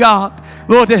 Use him, God,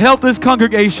 Lord, to help this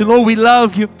congregation. Lord, we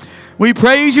love you. We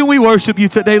praise you and we worship you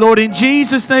today, Lord. In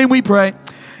Jesus' name we pray.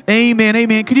 Amen,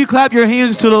 amen. Could you clap your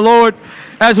hands to the Lord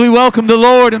as we welcome the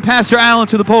Lord and Pastor Allen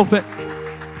to the pulpit?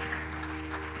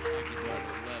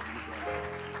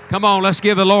 Come on, let's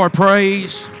give the Lord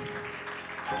praise.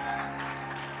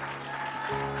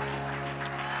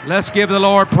 Let's give the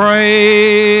Lord praise.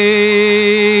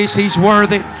 He's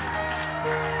worthy.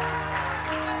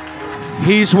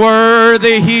 He's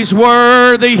worthy, he's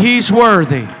worthy, he's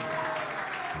worthy.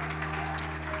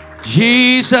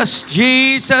 Jesus,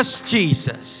 Jesus,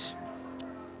 Jesus.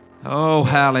 Oh,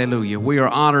 hallelujah. We are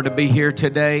honored to be here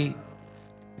today.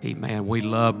 Amen. We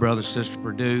love Brother and Sister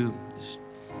Perdue, this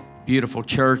beautiful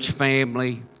church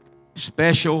family.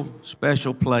 Special,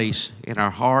 special place in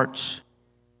our hearts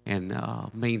and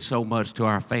means so much to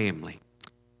our family.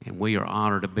 And we are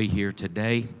honored to be here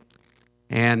today.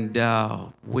 And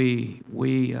we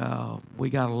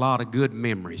got a lot of good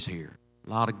memories here, a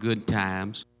lot of good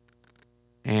times.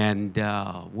 And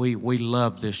we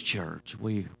love this church.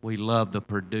 We love the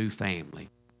Perdue family.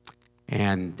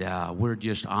 And we're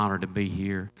just honored to be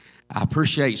here. I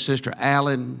appreciate Sister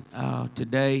Allen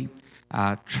today.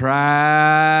 I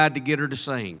tried to get her to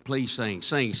sing. Please sing,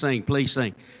 sing, sing, please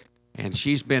sing. And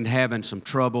she's been having some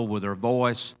trouble with her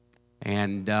voice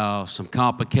and some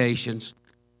complications.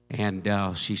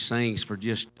 And she sings for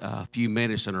just a few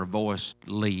minutes and her voice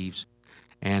leaves.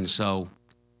 And so,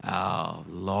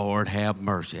 Lord have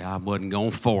mercy, I wasn't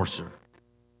going to force her.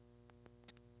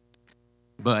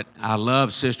 But I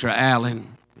love Sister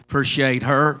Allen, appreciate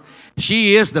her.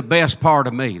 She is the best part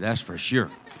of me, that's for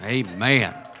sure.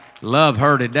 Amen. Love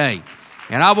her today.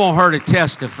 And I want her to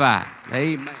testify.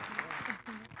 Amen.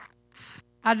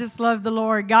 I just love the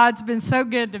Lord. God's been so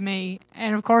good to me.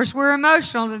 And, of course, we're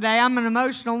emotional today. I'm an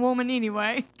emotional woman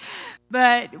anyway.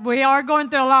 But we are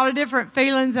going through a lot of different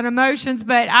feelings and emotions.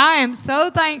 But I am so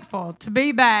thankful to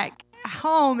be back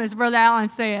home, as Brother Allen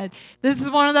said. This is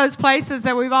one of those places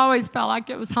that we've always felt like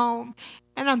it was home.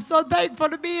 And I'm so thankful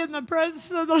to be in the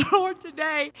presence of the Lord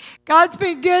today. God's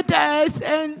been good to us.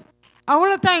 And I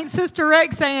want to thank Sister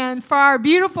Rexanne for our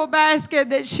beautiful basket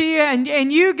that she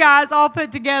and you guys all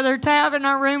put together to have in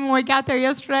our room when we got there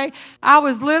yesterday. I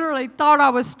was literally thought I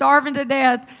was starving to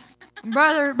death.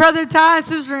 Brother Ty and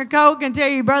Sister Nicole can tell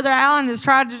you, Brother Allen has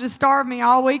tried to just starve me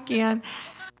all weekend.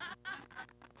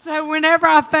 So whenever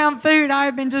I found food,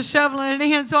 I've been just shoveling it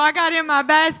in. So I got in my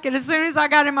basket. As soon as I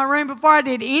got in my room, before I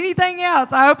did anything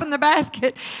else, I opened the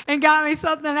basket and got me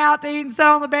something out to eat and sat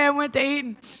on the bed and went to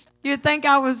eat. You'd think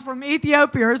I was from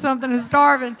Ethiopia or something and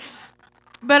starving.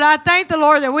 But I thank the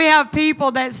Lord that we have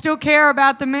people that still care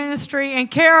about the ministry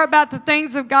and care about the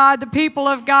things of God, the people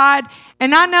of God.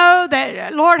 And I know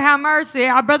that, Lord have mercy,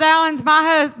 Brother Allen's my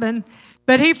husband,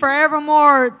 but he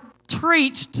forevermore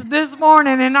preached this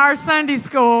morning in our Sunday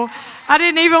school. I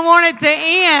didn't even want it to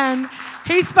end.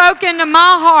 He spoke into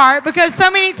my heart because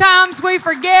so many times we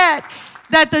forget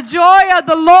that the joy of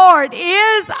the Lord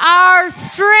is our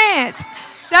strength.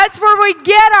 That's where we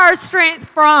get our strength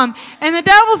from. And the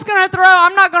devil's going to throw,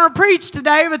 I'm not going to preach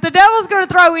today, but the devil's going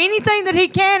to throw anything that he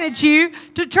can at you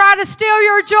to try to steal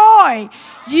your joy.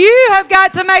 You have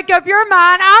got to make up your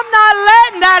mind, I'm not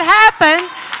letting that happen.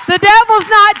 The devil's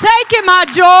not taking my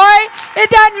joy. It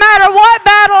doesn't matter what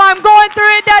battle I'm going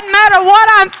through. It doesn't matter what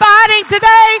I'm fighting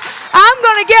today. I'm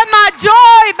going to get my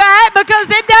joy back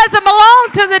because it doesn't belong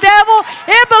to the devil.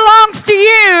 It belongs to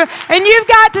you. And you've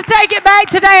got to take it back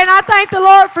today. And I thank the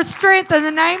Lord for strength in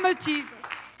the name of Jesus.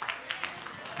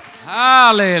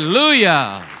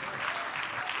 Hallelujah.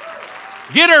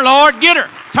 Get her, Lord. Get her.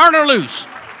 Turn her loose.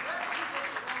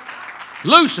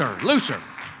 Loose her. Loose her.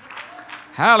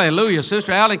 Hallelujah.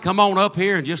 Sister Allen, come on up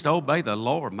here and just obey the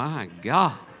Lord. My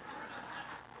God.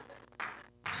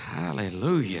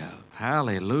 Hallelujah.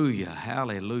 Hallelujah.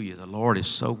 Hallelujah. The Lord is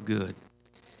so good.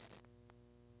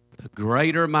 The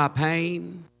greater my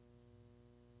pain,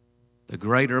 the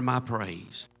greater my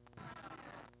praise.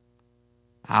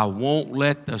 I won't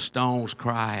let the stones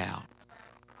cry out.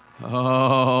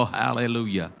 Oh,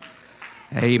 hallelujah.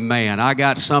 Amen. I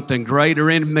got something greater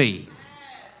in me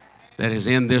that is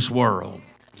in this world.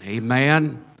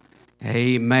 Amen.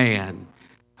 Amen.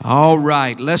 All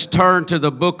right, let's turn to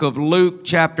the book of Luke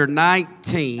chapter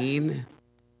 19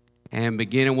 and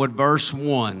beginning with verse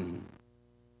 1.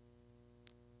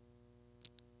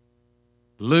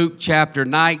 Luke chapter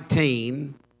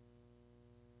 19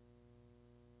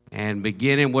 and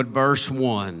beginning with verse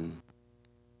 1.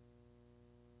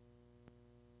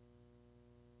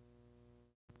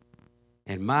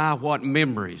 And my, what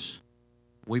memories.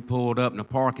 We pulled up in the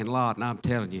parking lot, and I'm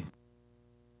telling you,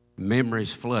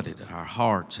 memories flooded our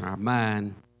hearts and our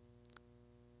mind.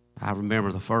 I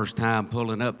remember the first time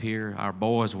pulling up here, our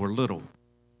boys were little.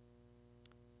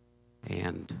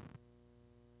 And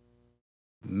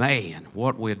man,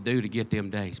 what we'd do to get them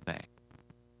days back.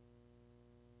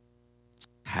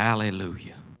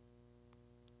 Hallelujah.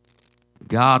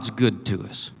 God's good to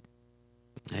us.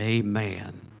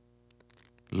 Amen.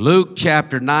 Luke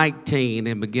chapter 19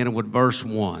 and beginning with verse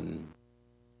 1.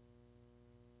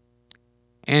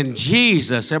 And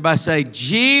Jesus, everybody say,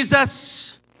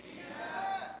 Jesus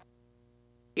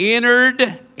entered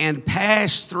and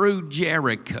passed through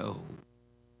Jericho.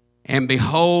 And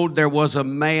behold, there was a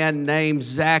man named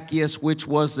Zacchaeus, which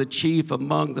was the chief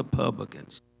among the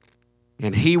publicans.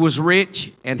 And he was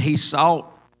rich, and he sought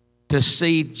to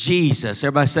see Jesus.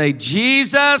 Everybody say,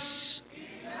 Jesus,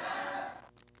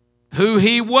 who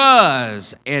he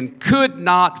was, and could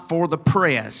not for the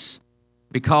press,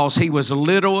 because he was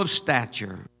little of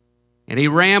stature. And he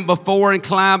ran before and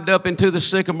climbed up into the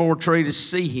sycamore tree to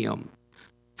see him,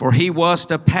 for he was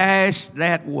to pass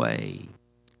that way.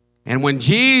 And when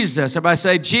Jesus, everybody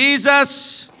say,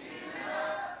 Jesus,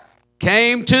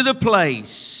 came to the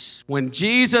place, when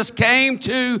Jesus came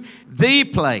to the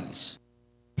place,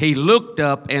 he looked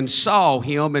up and saw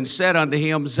him and said unto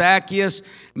him, Zacchaeus,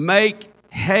 make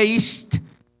haste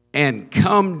and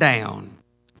come down,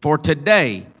 for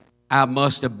today I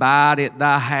must abide at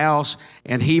thy house.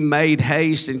 And he made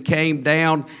haste and came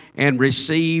down and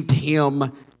received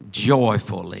him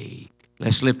joyfully.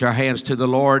 Let's lift our hands to the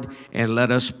Lord and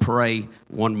let us pray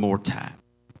one more time.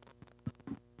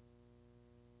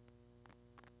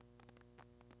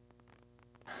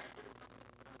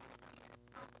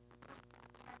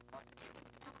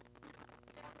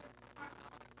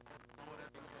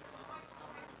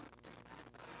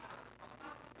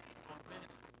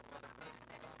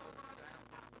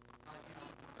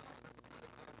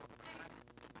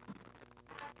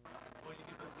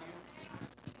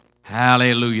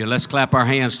 Hallelujah. Let's clap our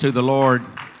hands to the Lord.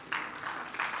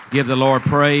 Give the Lord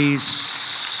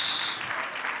praise.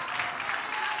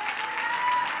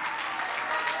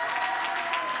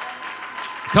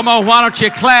 Come on, why don't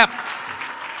you clap?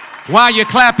 While you're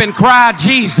clapping, cry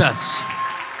Jesus.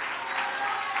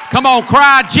 Come on,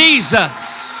 cry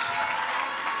Jesus.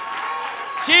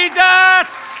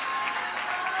 Jesus.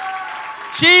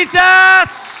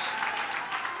 Jesus.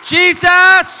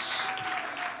 Jesus.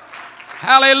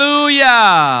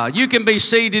 Hallelujah. You can be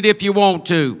seated if you want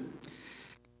to.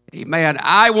 Amen.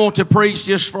 I want to preach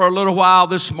just for a little while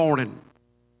this morning.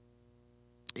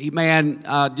 Amen.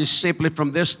 Just simply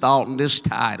from this thought and this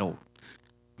title.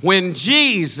 When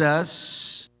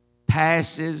Jesus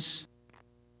passes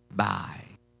by.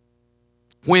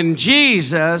 When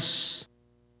Jesus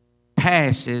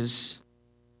passes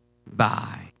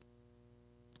by.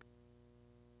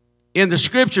 In the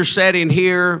scripture setting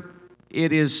here,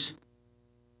 it is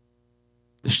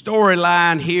the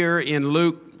storyline here in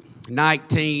Luke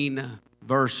 19,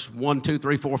 verse 1, 2,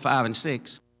 3, 4, 5, and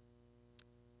 6.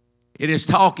 It is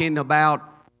talking about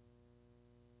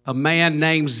a man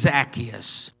named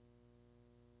Zacchaeus.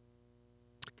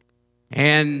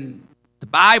 And the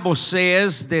Bible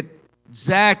says that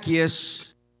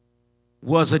Zacchaeus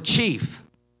was a chief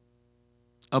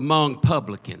among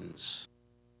publicans.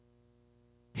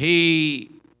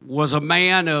 He was a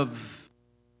man of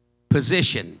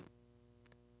position.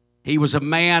 He was a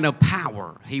man of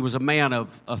power. He was a man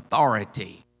of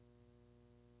authority.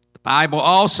 The Bible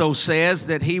also says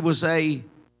that he was a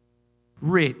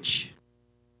rich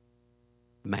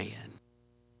man.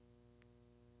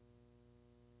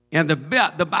 And the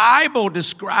Bible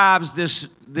describes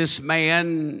this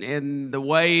man, and the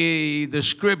way the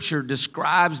Scripture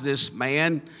describes this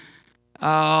man,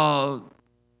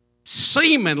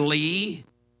 seemingly,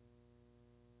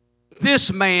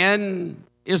 this man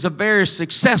is a very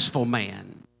successful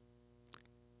man.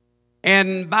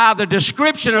 And by the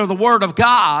description of the Word of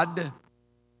God,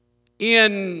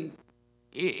 in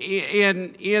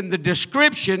the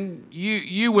description,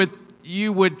 you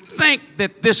would think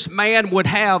that this man would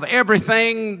have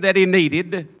everything that he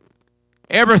needed,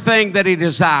 everything that he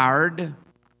desired,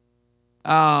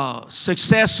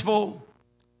 successful,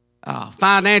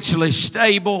 financially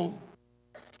stable,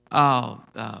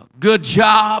 good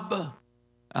job,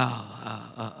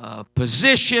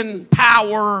 position,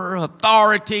 power,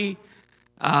 authority,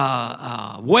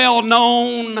 well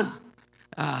known.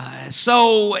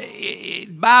 So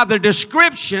by the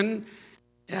description,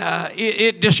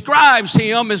 it describes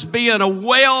him as being a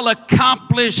well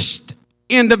accomplished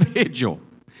individual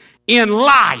in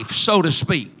life, so to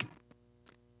speak.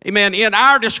 Amen. In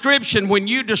our description, when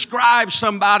you describe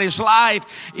somebody's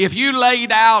life, if you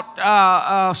laid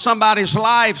out somebody's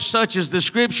life such as the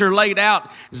Scripture laid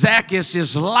out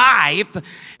Zacchaeus' life,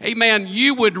 amen,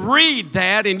 you would read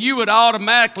that and you would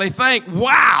automatically think,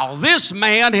 wow, this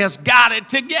man has got it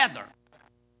together.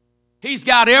 He's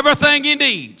got everything he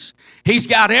needs. He's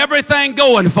got everything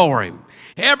going for him.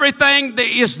 Everything that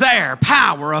is there: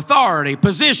 power, authority,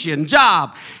 position,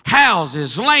 job,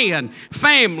 houses, land,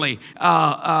 family,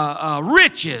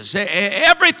 riches.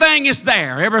 Everything is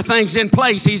there. Everything's in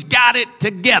place. He's got it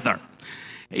together.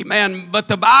 Amen. But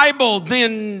the Bible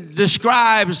then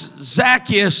describes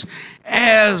Zacchaeus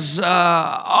as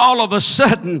all of a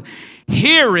sudden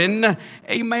hearing,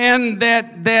 amen,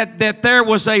 that there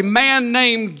was a man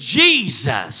named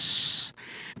Jesus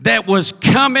that was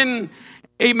coming,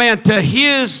 amen, to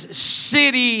his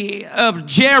city of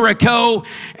Jericho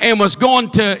and was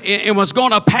going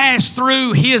to pass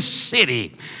through his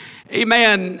city.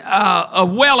 Amen. A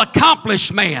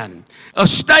well-accomplished man, a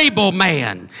stable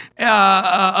man,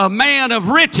 a man of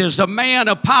riches, a man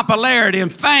of popularity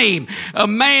and fame, a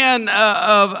man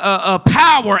of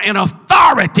power and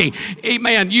authority.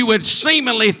 Amen. You would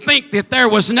seemingly think that there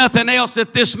was nothing else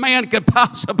that this man could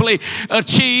possibly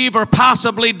achieve or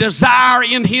possibly desire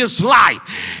in his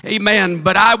life. Amen.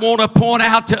 But I want to point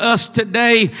out to us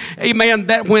today, amen,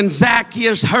 that when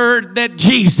Zacchaeus heard that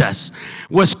Jesus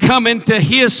was coming to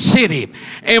his city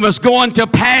and was going to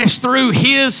pass through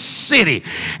his city,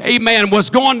 amen, was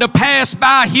going to pass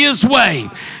by his way,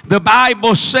 the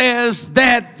Bible says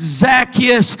that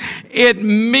Zacchaeus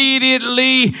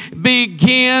immediately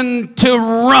began to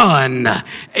run.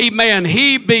 Amen.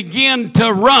 He began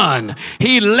to run.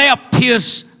 He left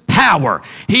his power.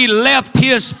 He left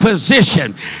his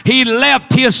position. He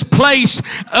left his place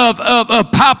of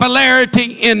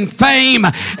popularity and fame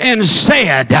and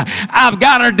said, I've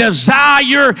got a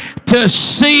desire to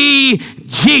see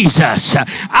Jesus.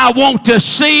 I want to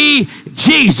see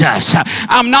Jesus.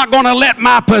 I'm not going to let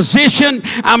my position,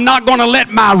 I'm not going to let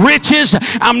my riches,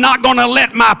 I'm not going to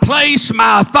let my place,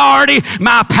 my authority,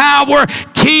 my power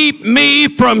keep me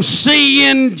from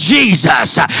seeing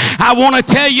Jesus. I want to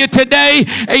tell you today,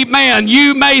 amen,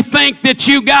 you may think that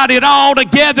you got it all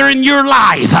together in your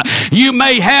life. You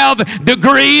may have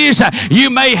degrees, you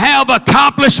may have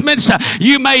accomplishments,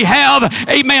 you may have,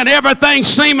 amen, everything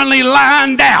seemingly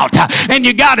lined out, and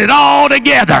you got it all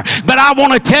together. But I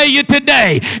want to tell you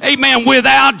today, amen,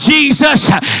 without Jesus,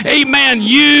 amen,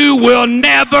 you will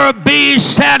never be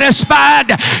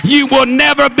satisfied. You will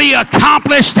never be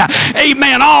accomplished.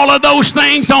 Amen. All of those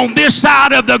things on this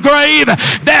side of the grave,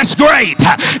 that's great.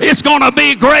 It's going to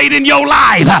be great in your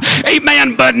life.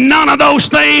 Amen. But none of those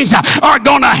things are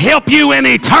going to help you in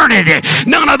eternity.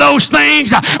 None of those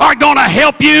things are going to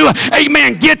help you,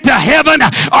 amen, get to heaven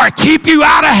or keep you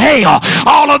out of hell.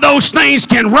 All of those things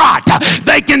can rot.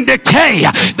 They can decay.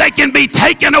 They can be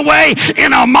taken away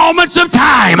in a moments of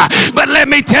time. But let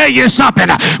me tell you something.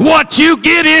 What you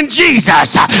get in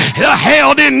Jesus,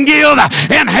 hell didn't give,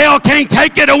 and hell can't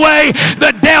take it away.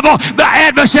 The devil, the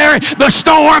adversary, the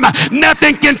storm,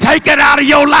 nothing can take it out of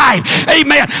your life.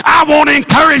 Amen. I want to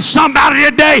encourage somebody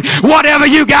today, whatever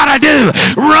you got to do,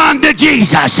 run to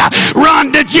Jesus.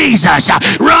 Run to Jesus.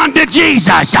 Run to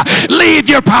Jesus. Leave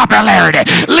your popularity.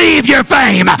 Leave your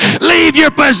fame. Leave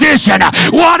your position.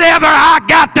 Whatever I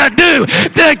got to do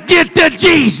to get to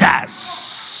Jesus.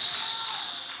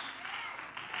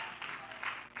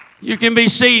 You can be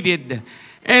seated.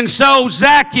 And so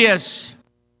Zacchaeus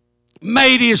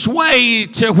made his way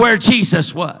to where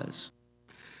Jesus was.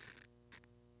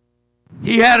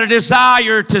 He had a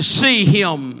desire to see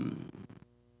him.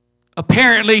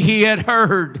 Apparently he had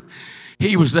heard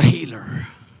he was the healer.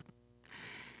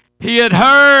 He had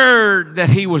heard that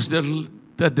he was the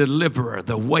deliverer,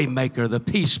 the way maker, the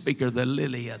peace speaker, the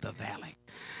lily of the valley,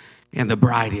 and the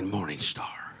bright and morning star.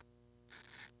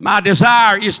 My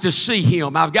desire is to see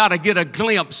him. I've got to get a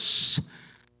glimpse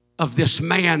of this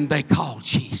man they call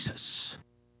Jesus.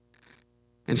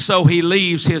 And so he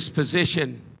leaves his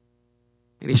position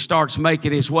and he starts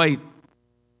making his way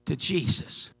to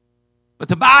Jesus. But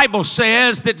the Bible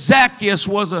says that Zacchaeus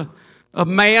was a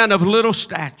man of little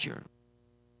stature.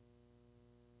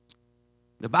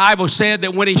 The Bible said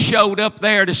that when he showed up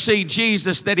there to see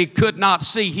Jesus, that he could not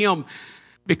see him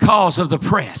because of the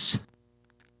press.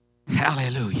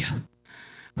 Hallelujah.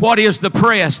 What is the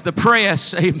press? The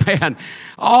press, amen,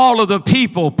 all of the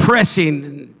people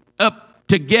pressing up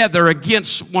together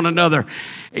against one another.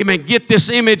 Amen. Get this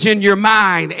image in your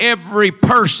mind. Every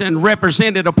person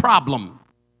represented a problem.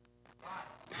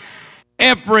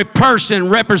 Every person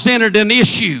represented an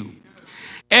issue.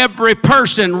 Every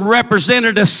person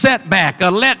represented a setback,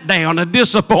 a letdown, a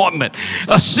disappointment,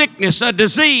 a sickness, a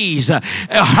disease, a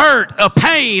hurt, a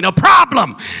pain, a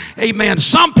problem. Amen.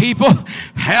 Some people,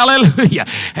 hallelujah,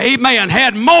 amen,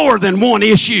 had more than one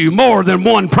issue, more than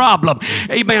one problem.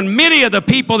 Amen. Many of the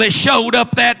people that showed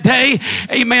up that day,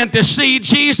 amen, to see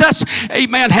Jesus,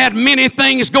 amen, had many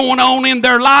things going on in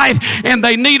their life, and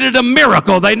they needed a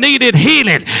miracle. They needed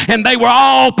healing, and they were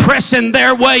all pressing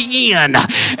their way in.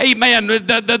 Amen.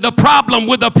 The problem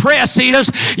with the press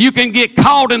is you can get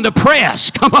caught in the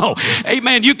press. Come on.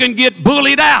 Amen. You can get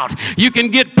bullied out. You can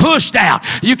get pushed out.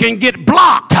 You can get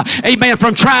blocked. Amen.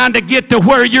 From trying to get to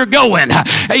where you're going.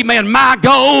 Amen. My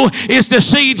goal is to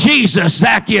see Jesus,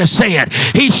 Zacchaeus said.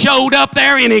 He showed up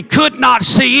there and he could not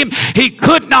see him. He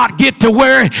could not get to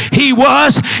where he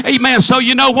was. Amen. So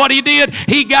you know what he did?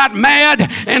 He got mad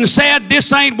and said,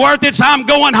 "This ain't worth it, so I'm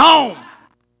going home."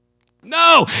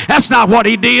 No, that's not what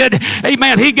he did.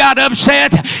 Amen. He got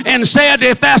upset and said,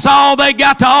 "If that's all they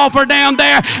got to offer down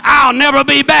there, I'll never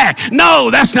be back."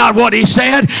 No, that's not what he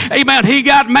said. Amen. He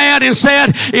got mad and said,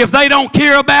 "If they don't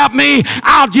care about me,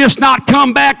 I'll just not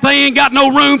come back. They ain't got no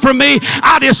room for me.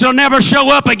 I just will never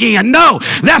show up again." No,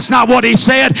 that's not what he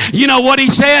said. You know what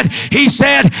he said? He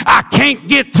said, "I can't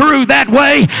get through that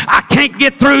way. I can't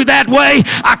get through that way.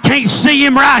 I can't see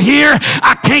him right here.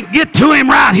 I can't get to him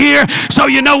right here. So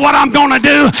you know what I'm going to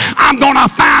do? I'm going to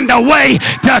find a way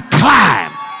to climb.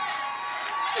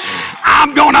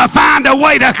 I'm going to find a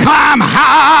way to climb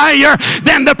higher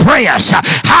than the press,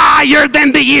 higher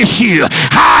than the issue,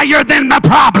 higher than the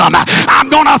problem. I'm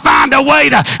going to find a way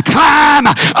to climb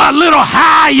a little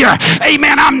higher.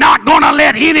 Amen. I'm not going to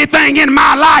let anything in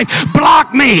my life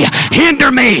block me,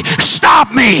 hinder me,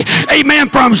 stop me, amen,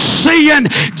 from seeing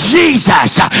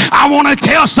Jesus. I want to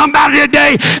tell somebody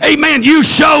today, amen, you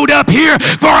showed up here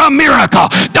for a miracle.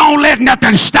 Don't let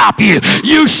nothing stop you.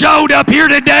 You showed up here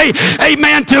today,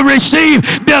 amen, to receive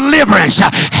deliverance,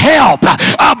 help,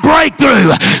 a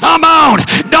breakthrough. Come on.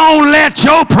 Don't let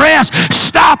your press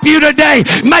stop you today.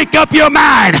 Make up your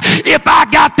mind. If I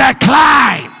got to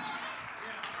climb,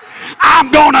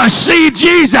 I'm going to see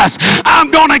Jesus.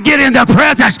 I'm going to get in the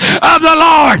presence of the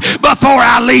Lord before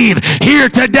I leave here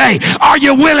today. Are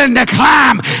you willing to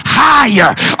climb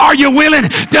higher? Are you willing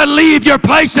to leave your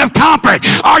place of comfort?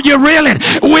 Are you willing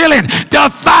to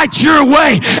fight your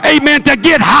way, amen, to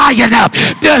get high enough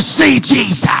to see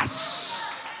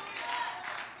Jesus?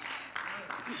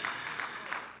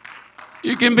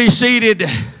 You can be seated.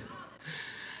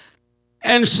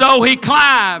 And so he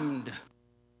climbed.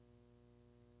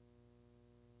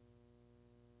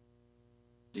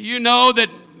 Do you know that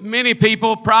many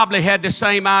people probably had the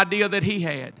same idea that he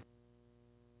had?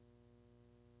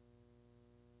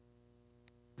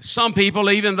 Some people,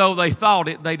 even though they thought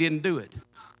it, they didn't do it.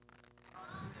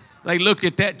 They looked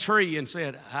at that tree and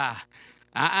said,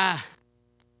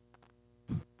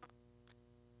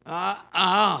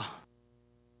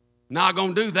 not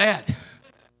going to do that.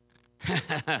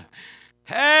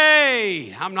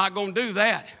 Hey, I'm not going to do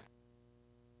that.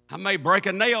 I may break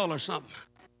a nail or something.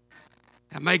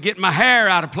 I may get my hair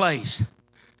out of place.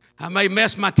 I may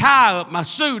mess my tie up, my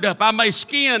suit up. I may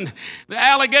skin the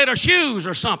alligator shoes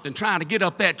or something trying to get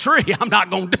up that tree. I'm not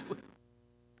going to do it.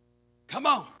 Come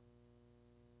on.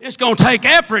 It's going to take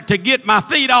effort to get my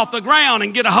feet off the ground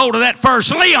and get a hold of that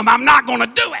first limb. I'm not going to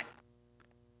do it.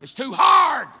 It's too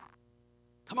hard.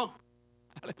 Come on.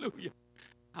 Hallelujah.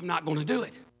 I'm not going to do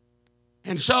it.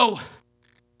 And so,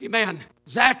 amen,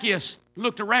 Zacchaeus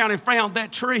looked around and found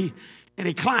that tree and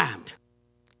he climbed.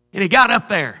 And he got up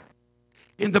there.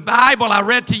 In the Bible, I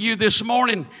read to you this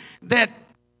morning that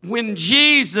when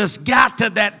Jesus got to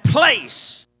that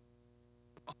place,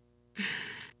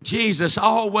 Jesus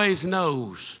always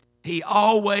knows. He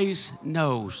always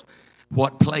knows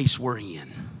what place we're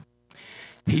in.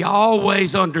 He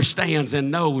always understands and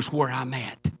knows where I'm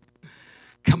at.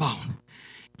 Come on.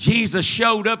 Jesus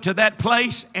showed up to that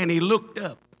place and he looked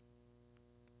up.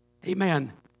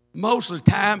 Amen. Most of the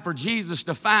time for Jesus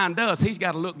to find us, he's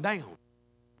got to look down.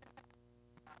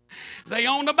 They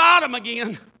on the bottom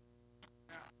again.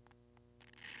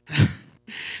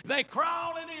 They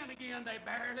crawling in again. They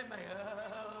barely made.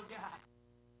 Oh, God.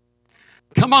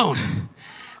 Come on.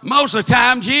 Most of the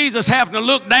time, Jesus having to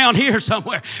look down here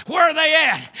somewhere. Where are they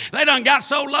at? They done got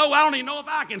so low, I don't even know if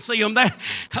I can see them.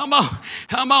 Come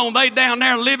on. They down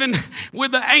there living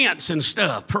with the ants and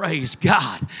stuff. Praise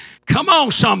God. Come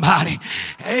on, somebody.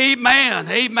 Amen.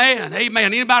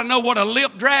 Anybody know what a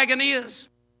lip dragon is?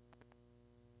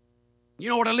 You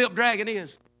know what a lip dragon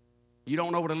is? You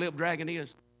don't know what a lip dragon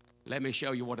is? Let me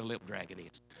show you what a lip dragon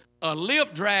is. A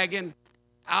lip dragon,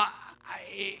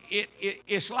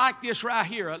 it's like this right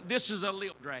here. This is a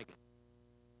lip dragon.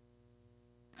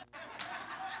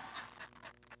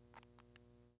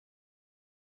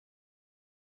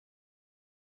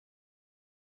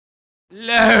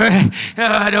 Lord,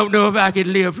 I don't know if I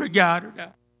can live for God or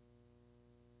not.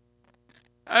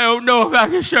 I don't know if I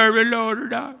can serve the Lord or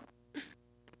not.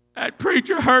 That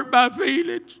preacher hurt my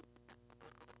feelings.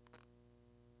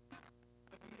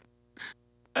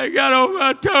 I got on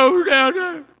my toes down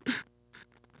there.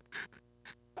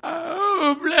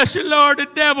 Oh, bless the Lord, the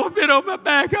devil's been on my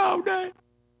back all day.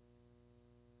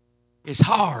 It's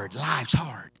hard. Life's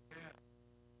hard.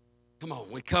 Come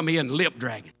on, we come in lip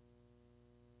dragging.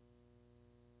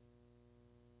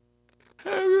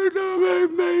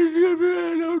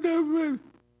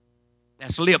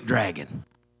 That's lip dragging.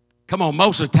 Come on,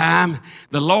 most of the time,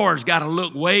 the Lord's got to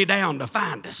look way down to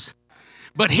find us.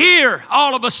 But here,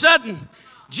 all of a sudden,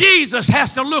 Jesus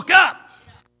has to look up.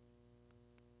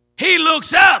 He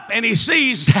looks up and he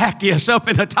sees Zacchaeus up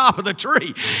in the top of the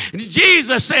tree. And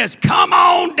Jesus says, come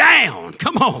on down.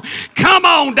 Come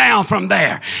on down from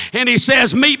there. And he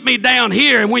says, meet me down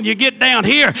here. And when you get down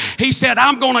here, he said,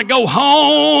 I'm going to go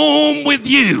home with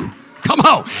you. Come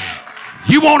on.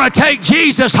 You want to take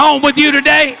Jesus home with you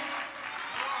today?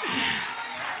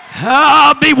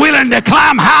 Be willing to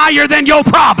climb higher than your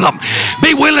problem.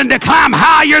 Be willing to climb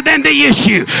higher than the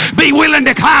issue. Be willing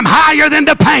to climb higher than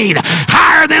the pain,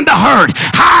 higher than the hurt,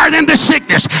 higher than the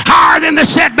sickness, higher than the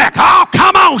setback. Oh,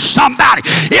 come on, somebody.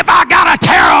 If I got to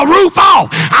tear a roof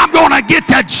off, I'm going to get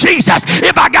to Jesus.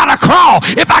 If I got to crawl,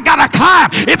 if I got to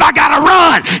climb, if I got to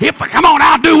run, come on,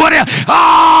 I'll do whatever.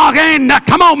 Oh,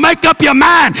 come on, make up your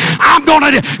mind.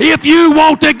 If you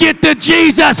want to get to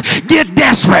Jesus, get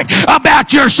desperate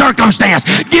about your circumstance.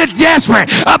 Get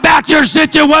desperate about your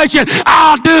situation.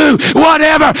 I'll do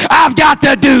whatever I've got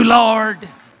to do, Lord.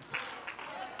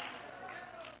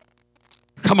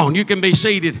 Come on, you can be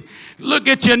seated. Look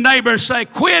at your neighbor and say,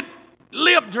 quit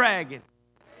lip dragging.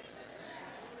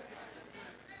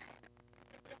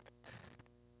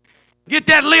 Get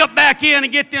that lip back in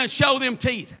and get them, show them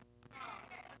teeth.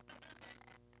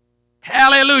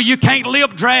 Hallelujah. You can't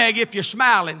lip drag if you're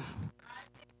smiling.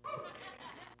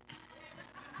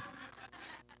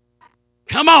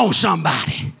 Come on,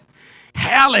 somebody.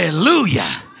 Hallelujah.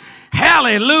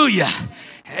 Hallelujah.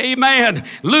 Amen.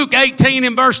 Luke 18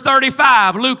 and verse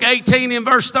 35. Luke 18 and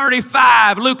verse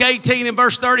 35. Luke 18 and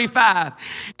verse 35.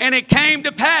 And it came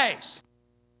to pass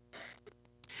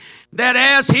that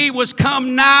as he was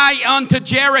come nigh unto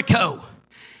Jericho,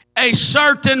 a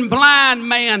certain blind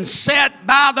man sat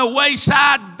by the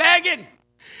wayside begging.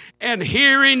 And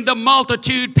hearing the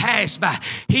multitude pass by,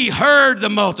 he heard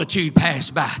the multitude pass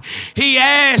by. He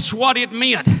asked what it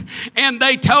meant, and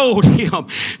they told him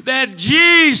that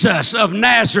Jesus of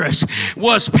Nazareth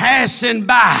was passing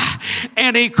by.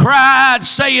 And he cried,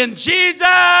 saying,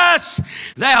 Jesus,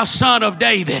 thou son of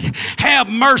David, have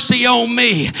mercy on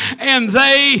me. And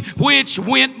they which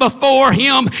went before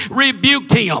him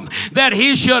rebuked him, that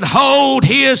he should hold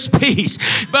his peace.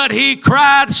 But he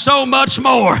cried so much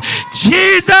more,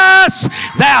 Jesus,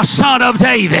 thou son of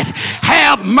David,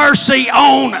 have mercy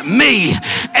on me.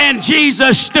 And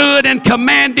Jesus stood and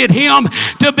commanded him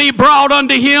to be brought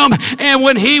unto him. And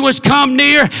when he was come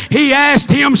near, he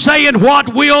asked him, saying,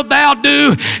 what wilt thou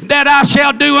do that I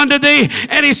shall do unto thee?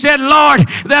 And he said, Lord,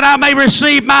 that I may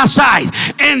receive my sight.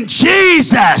 And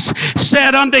Jesus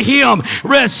said unto him,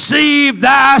 receive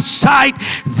thy sight,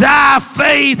 thy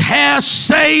faith has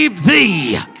saved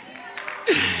thee.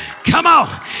 Come on.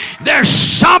 There's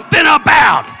something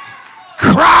about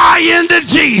crying to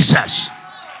Jesus.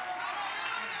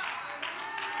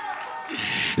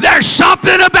 There's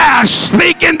something about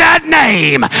speaking that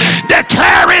name,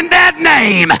 declaring that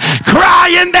name,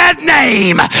 crying that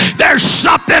name. There's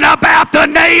something about the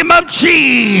name of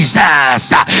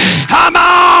Jesus. Come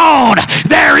on.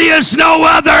 There is no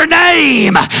other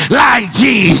name like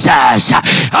Jesus.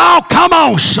 Oh, come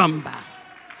on, somebody.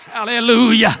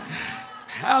 Hallelujah.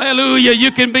 Hallelujah.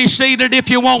 You can be seated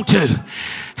if you want to.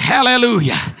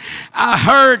 Hallelujah. I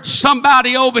heard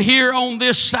somebody over here on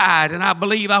this side, and I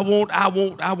believe I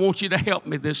want you to help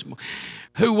me this morning.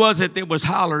 Who was it that was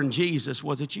hollering Jesus?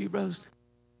 Was it you, brothers?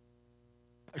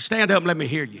 Stand up and let me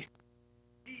hear you.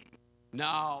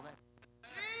 No.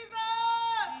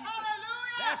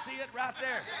 That's it right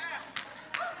there.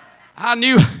 I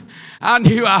knew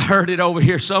I heard it over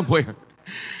here somewhere.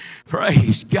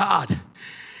 Praise God.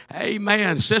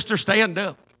 Amen. Sister, stand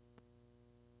up.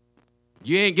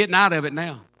 You ain't getting out of it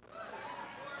now.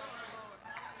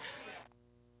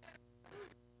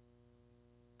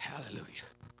 Hallelujah.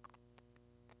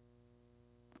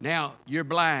 Now, you're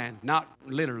blind, not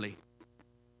literally,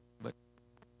 but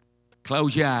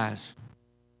close your eyes.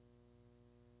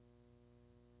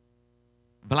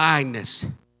 Blindness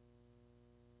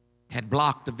had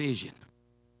blocked the vision,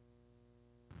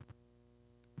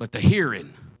 but the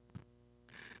hearing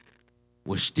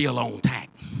was still on tack.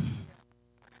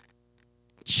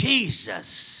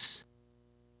 Jesus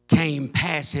came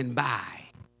passing by.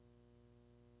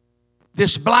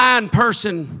 This blind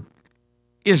person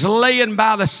is laying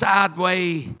by the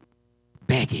sideway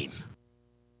begging.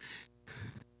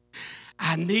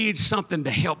 I need something to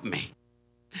help me.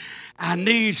 I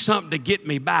need something to get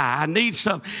me by.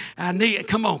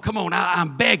 Come on.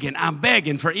 I'm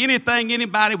begging for anything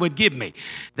anybody would give me.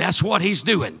 That's what he's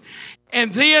doing.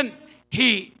 And then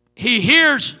he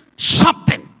hears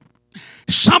something.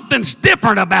 Something's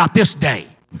different about this day.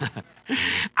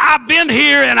 I've been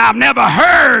here and I've never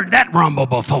heard that rumble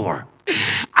before.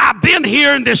 I've been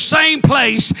here in the same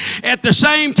place at the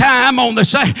same time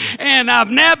and I've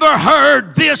never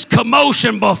heard this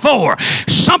commotion before.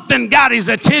 Something got his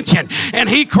attention and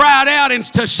he cried out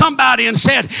to somebody and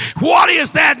said, "What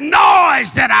is that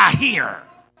noise that I hear?"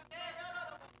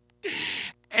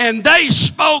 And they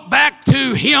spoke back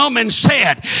to him and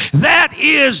said, "That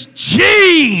is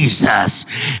Jesus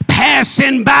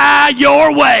passing by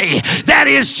your way. That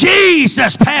is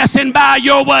Jesus passing by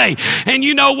your way." And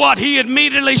you know what he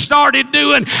immediately started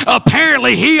doing?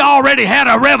 Apparently he already had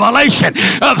a revelation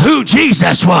of who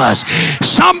Jesus was.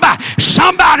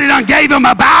 Somebody done gave him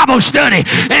a Bible study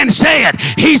and said,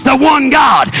 "He's the one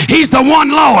God. He's the one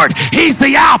Lord. He's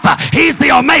the Alpha. He's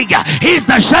the Omega. He's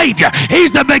the Savior.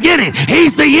 He's the beginning.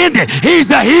 He's the ending. He's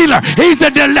the healer. He's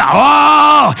the deliverer."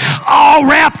 Oh, all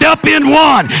wrapped up in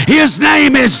one. His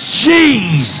name is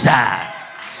Jesus.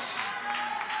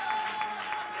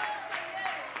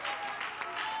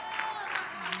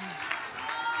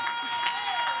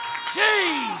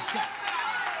 Jesus.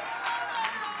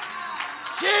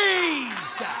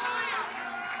 Jesus.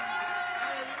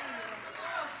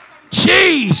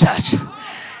 Jesus.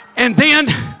 And then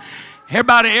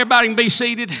everybody can be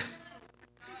seated.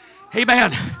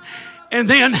 Amen. And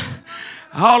then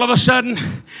all of a sudden,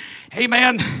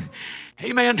 amen,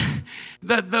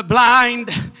 the blind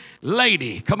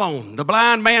lady, come on, the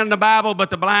blind man in the Bible, but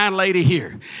the blind lady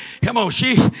here. Come on,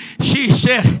 she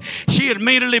said, she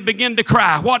immediately began to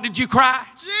cry. What did you cry?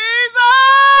 Jesus!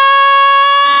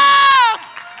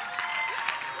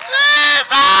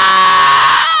 Jesus!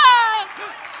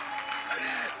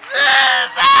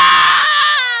 Jesus!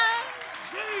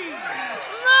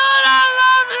 Lord, I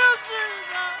love you,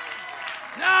 Jesus.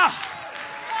 No.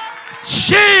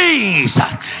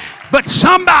 Jesus. But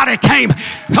somebody came.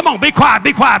 Come on, be quiet.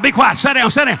 Sit down.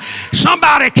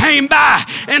 Somebody came by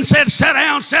and said, sit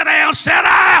down,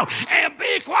 and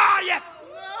be quiet.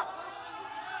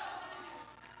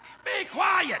 Be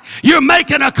quiet. You're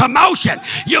making a commotion.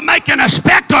 You're making a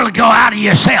spectacle go out of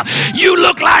yourself. You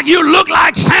look like,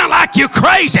 sound like you're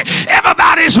crazy.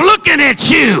 Everybody's looking at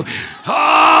you.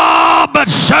 Oh, but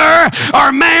sir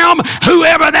or ma'am,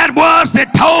 whoever that was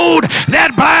that told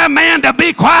that blind man to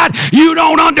be quiet, you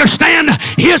don't understand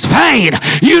his pain.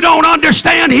 You don't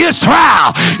understand his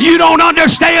trial. You don't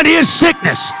understand his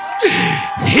sickness.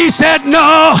 He said,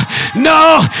 no,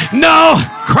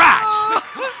 Christ.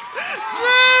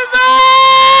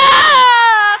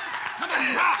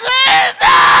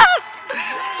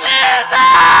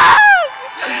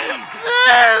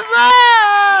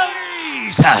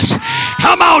 Jesus.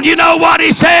 Come on, you know what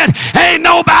he said? Ain't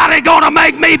nobody gonna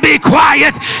make me be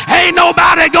quiet. Ain't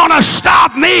nobody gonna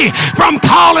stop me from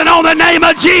calling on the name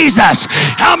of Jesus.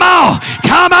 Come on.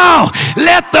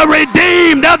 Let the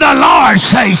redeemed of the Lord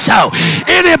say so.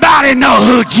 Anybody know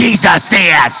who Jesus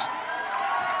is?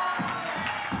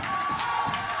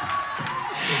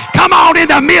 Come on, in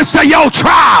the midst of your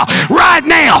trial right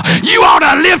now, you ought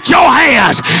to lift your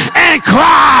hands and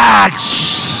cry,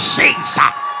 Jesus.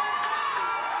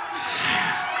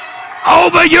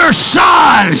 Over your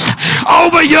sons,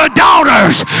 over your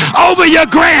daughters, over your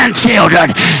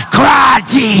grandchildren. Cry,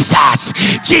 Jesus,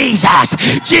 Jesus,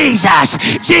 Jesus,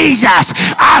 Jesus.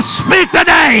 I speak the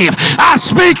name. I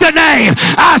speak the name.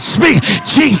 I speak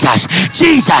Jesus,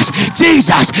 Jesus,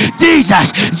 Jesus,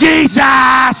 Jesus,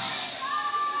 Jesus.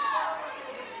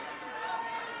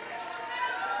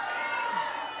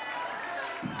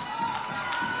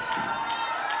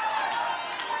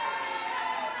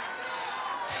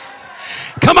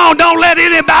 Come on, don't let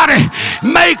anybody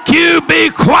make you be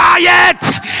quiet.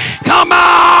 Come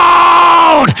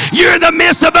on. You're in the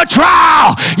midst of a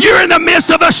trial. You're in the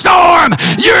midst of a storm.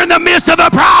 You're in the midst of a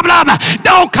problem.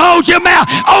 Don't close your mouth.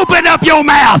 Open up your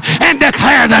mouth and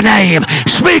declare the name.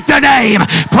 Speak the name.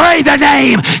 Pray the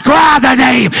name. Cry the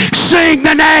name. Sing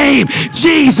the name.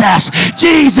 Jesus,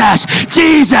 Jesus,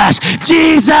 Jesus,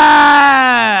 Jesus.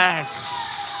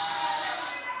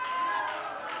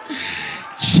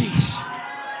 Jesus.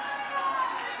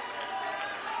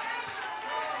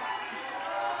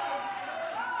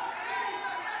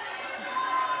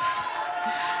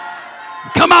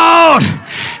 Come on.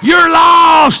 You're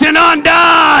lost and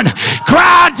undone.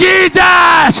 Cry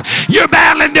Jesus. You're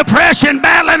battling depression,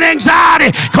 battling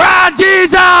anxiety. Cry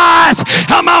Jesus.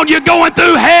 Come on, you're going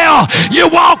through hell.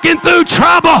 You're walking through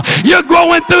trouble. You're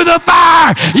going through the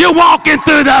fire. You're walking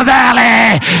through the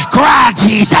valley. Cry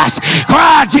Jesus.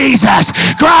 Cry Jesus.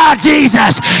 Cry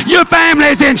Jesus. Your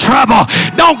family's in trouble.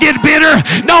 Don't get bitter.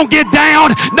 Don't get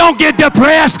down. Don't get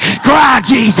depressed. Cry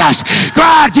Jesus.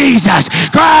 Cry Jesus.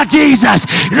 Cry Jesus.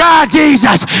 Cry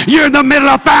Jesus. You're in the middle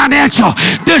of financial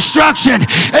destruction.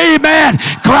 Amen.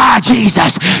 Cry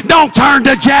Jesus. Don't turn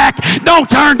to Jack. Don't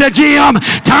turn to Jim.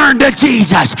 Turn to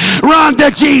Jesus. Run to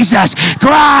Jesus.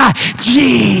 Cry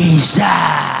Jesus.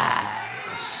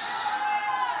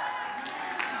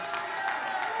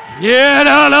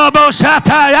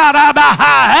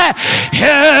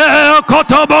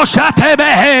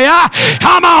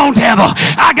 Come on, devil.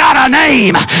 I got a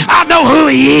name. I know who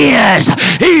he is.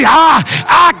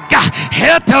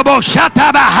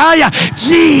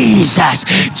 Jesus,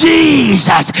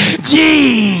 Jesus,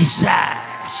 Jesus.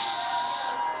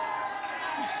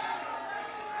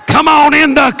 Come on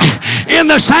in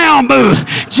the sound booth.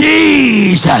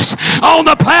 Jesus. On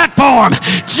the platform.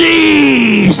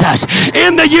 Jesus.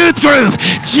 In the youth group.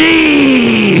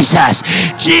 Jesus.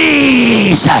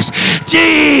 Jesus.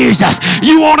 Jesus.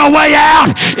 You want a way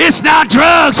out? It's not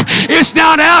drugs. It's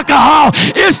not alcohol.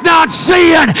 It's not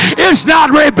sin. It's not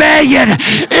rebellion.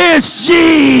 It's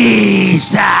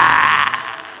Jesus.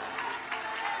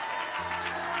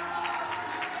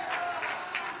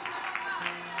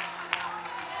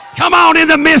 Come on, in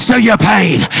the midst of your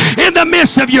pain, in the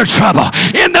midst of your trouble,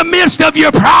 in the midst of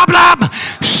your problem,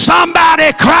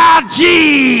 somebody cry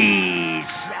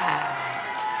Jesus.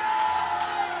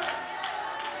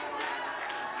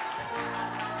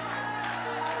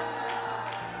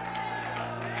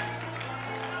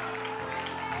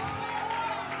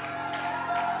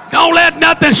 Don't let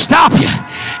nothing stop you.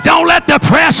 Don't let the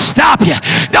press stop you.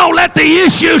 Don't let the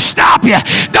issue stop you.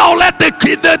 Don't let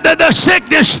the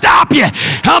sickness stop you.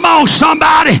 Come on,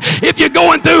 somebody. If you're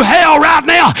going through hell right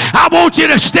now, I want you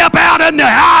to step out in the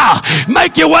aisle.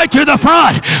 Make your way to the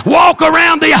front. Walk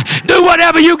around the aisle. Do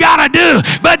whatever you got to do.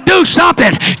 But do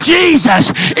something.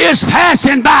 Jesus is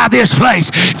passing by this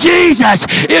place. Jesus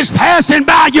is passing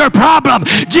by your problem.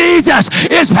 Jesus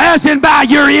is passing by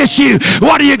your issue.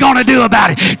 What are you going to do about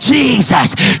it?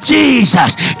 Jesus,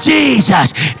 Jesus,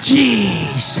 Jesus,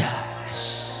 Jesus.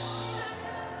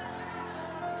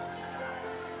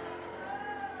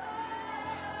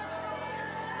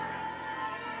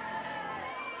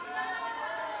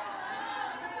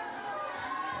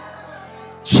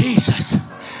 Jesus,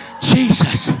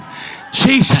 Jesus,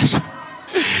 Jesus.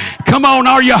 Come on,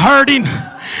 are you hurting?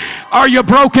 Are you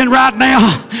broken right now?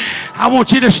 I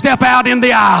want you to step out in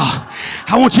the aisle.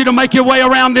 I want you to make your way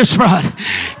around this front.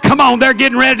 Come on, they're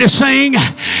getting ready to sing.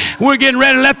 We're getting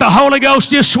ready to let the Holy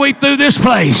Ghost just sweep through this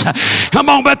place. Come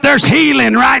on, but there's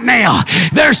healing right now.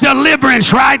 There's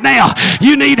deliverance right now.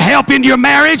 You need help in your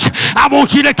marriage? I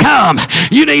want you to come.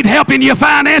 You need help in your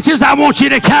finances? I want you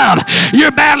to come.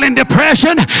 You're battling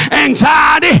depression,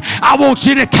 anxiety? I want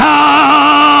you to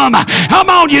come. Come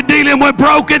on, you're dealing with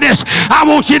brokenness? I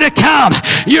want you to come.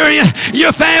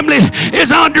 Your family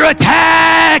is under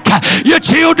attack. Your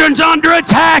children's under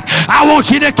attack. I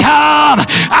want you to come.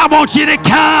 I want you to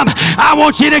come. I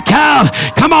want you to come.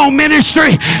 Come on,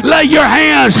 ministry. Lay your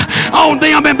hands on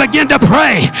them and begin to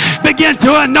pray. Begin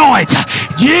to anoint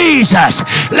Jesus.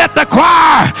 Let the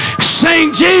choir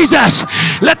sing Jesus.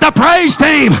 Let the praise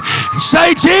team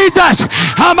say Jesus.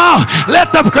 Come on.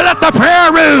 Let the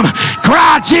prayer room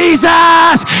cry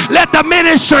Jesus. Let the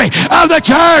ministry of the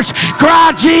church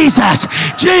cry Jesus.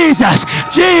 Jesus.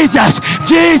 Jesus.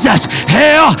 Jesus.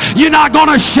 Hell, you're not going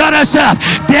to shut us up.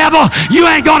 Devil, you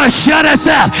ain't going to shut us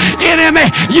up. Enemy,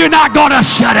 you're not going to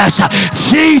shut us up.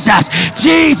 Jesus.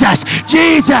 Jesus.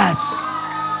 Jesus.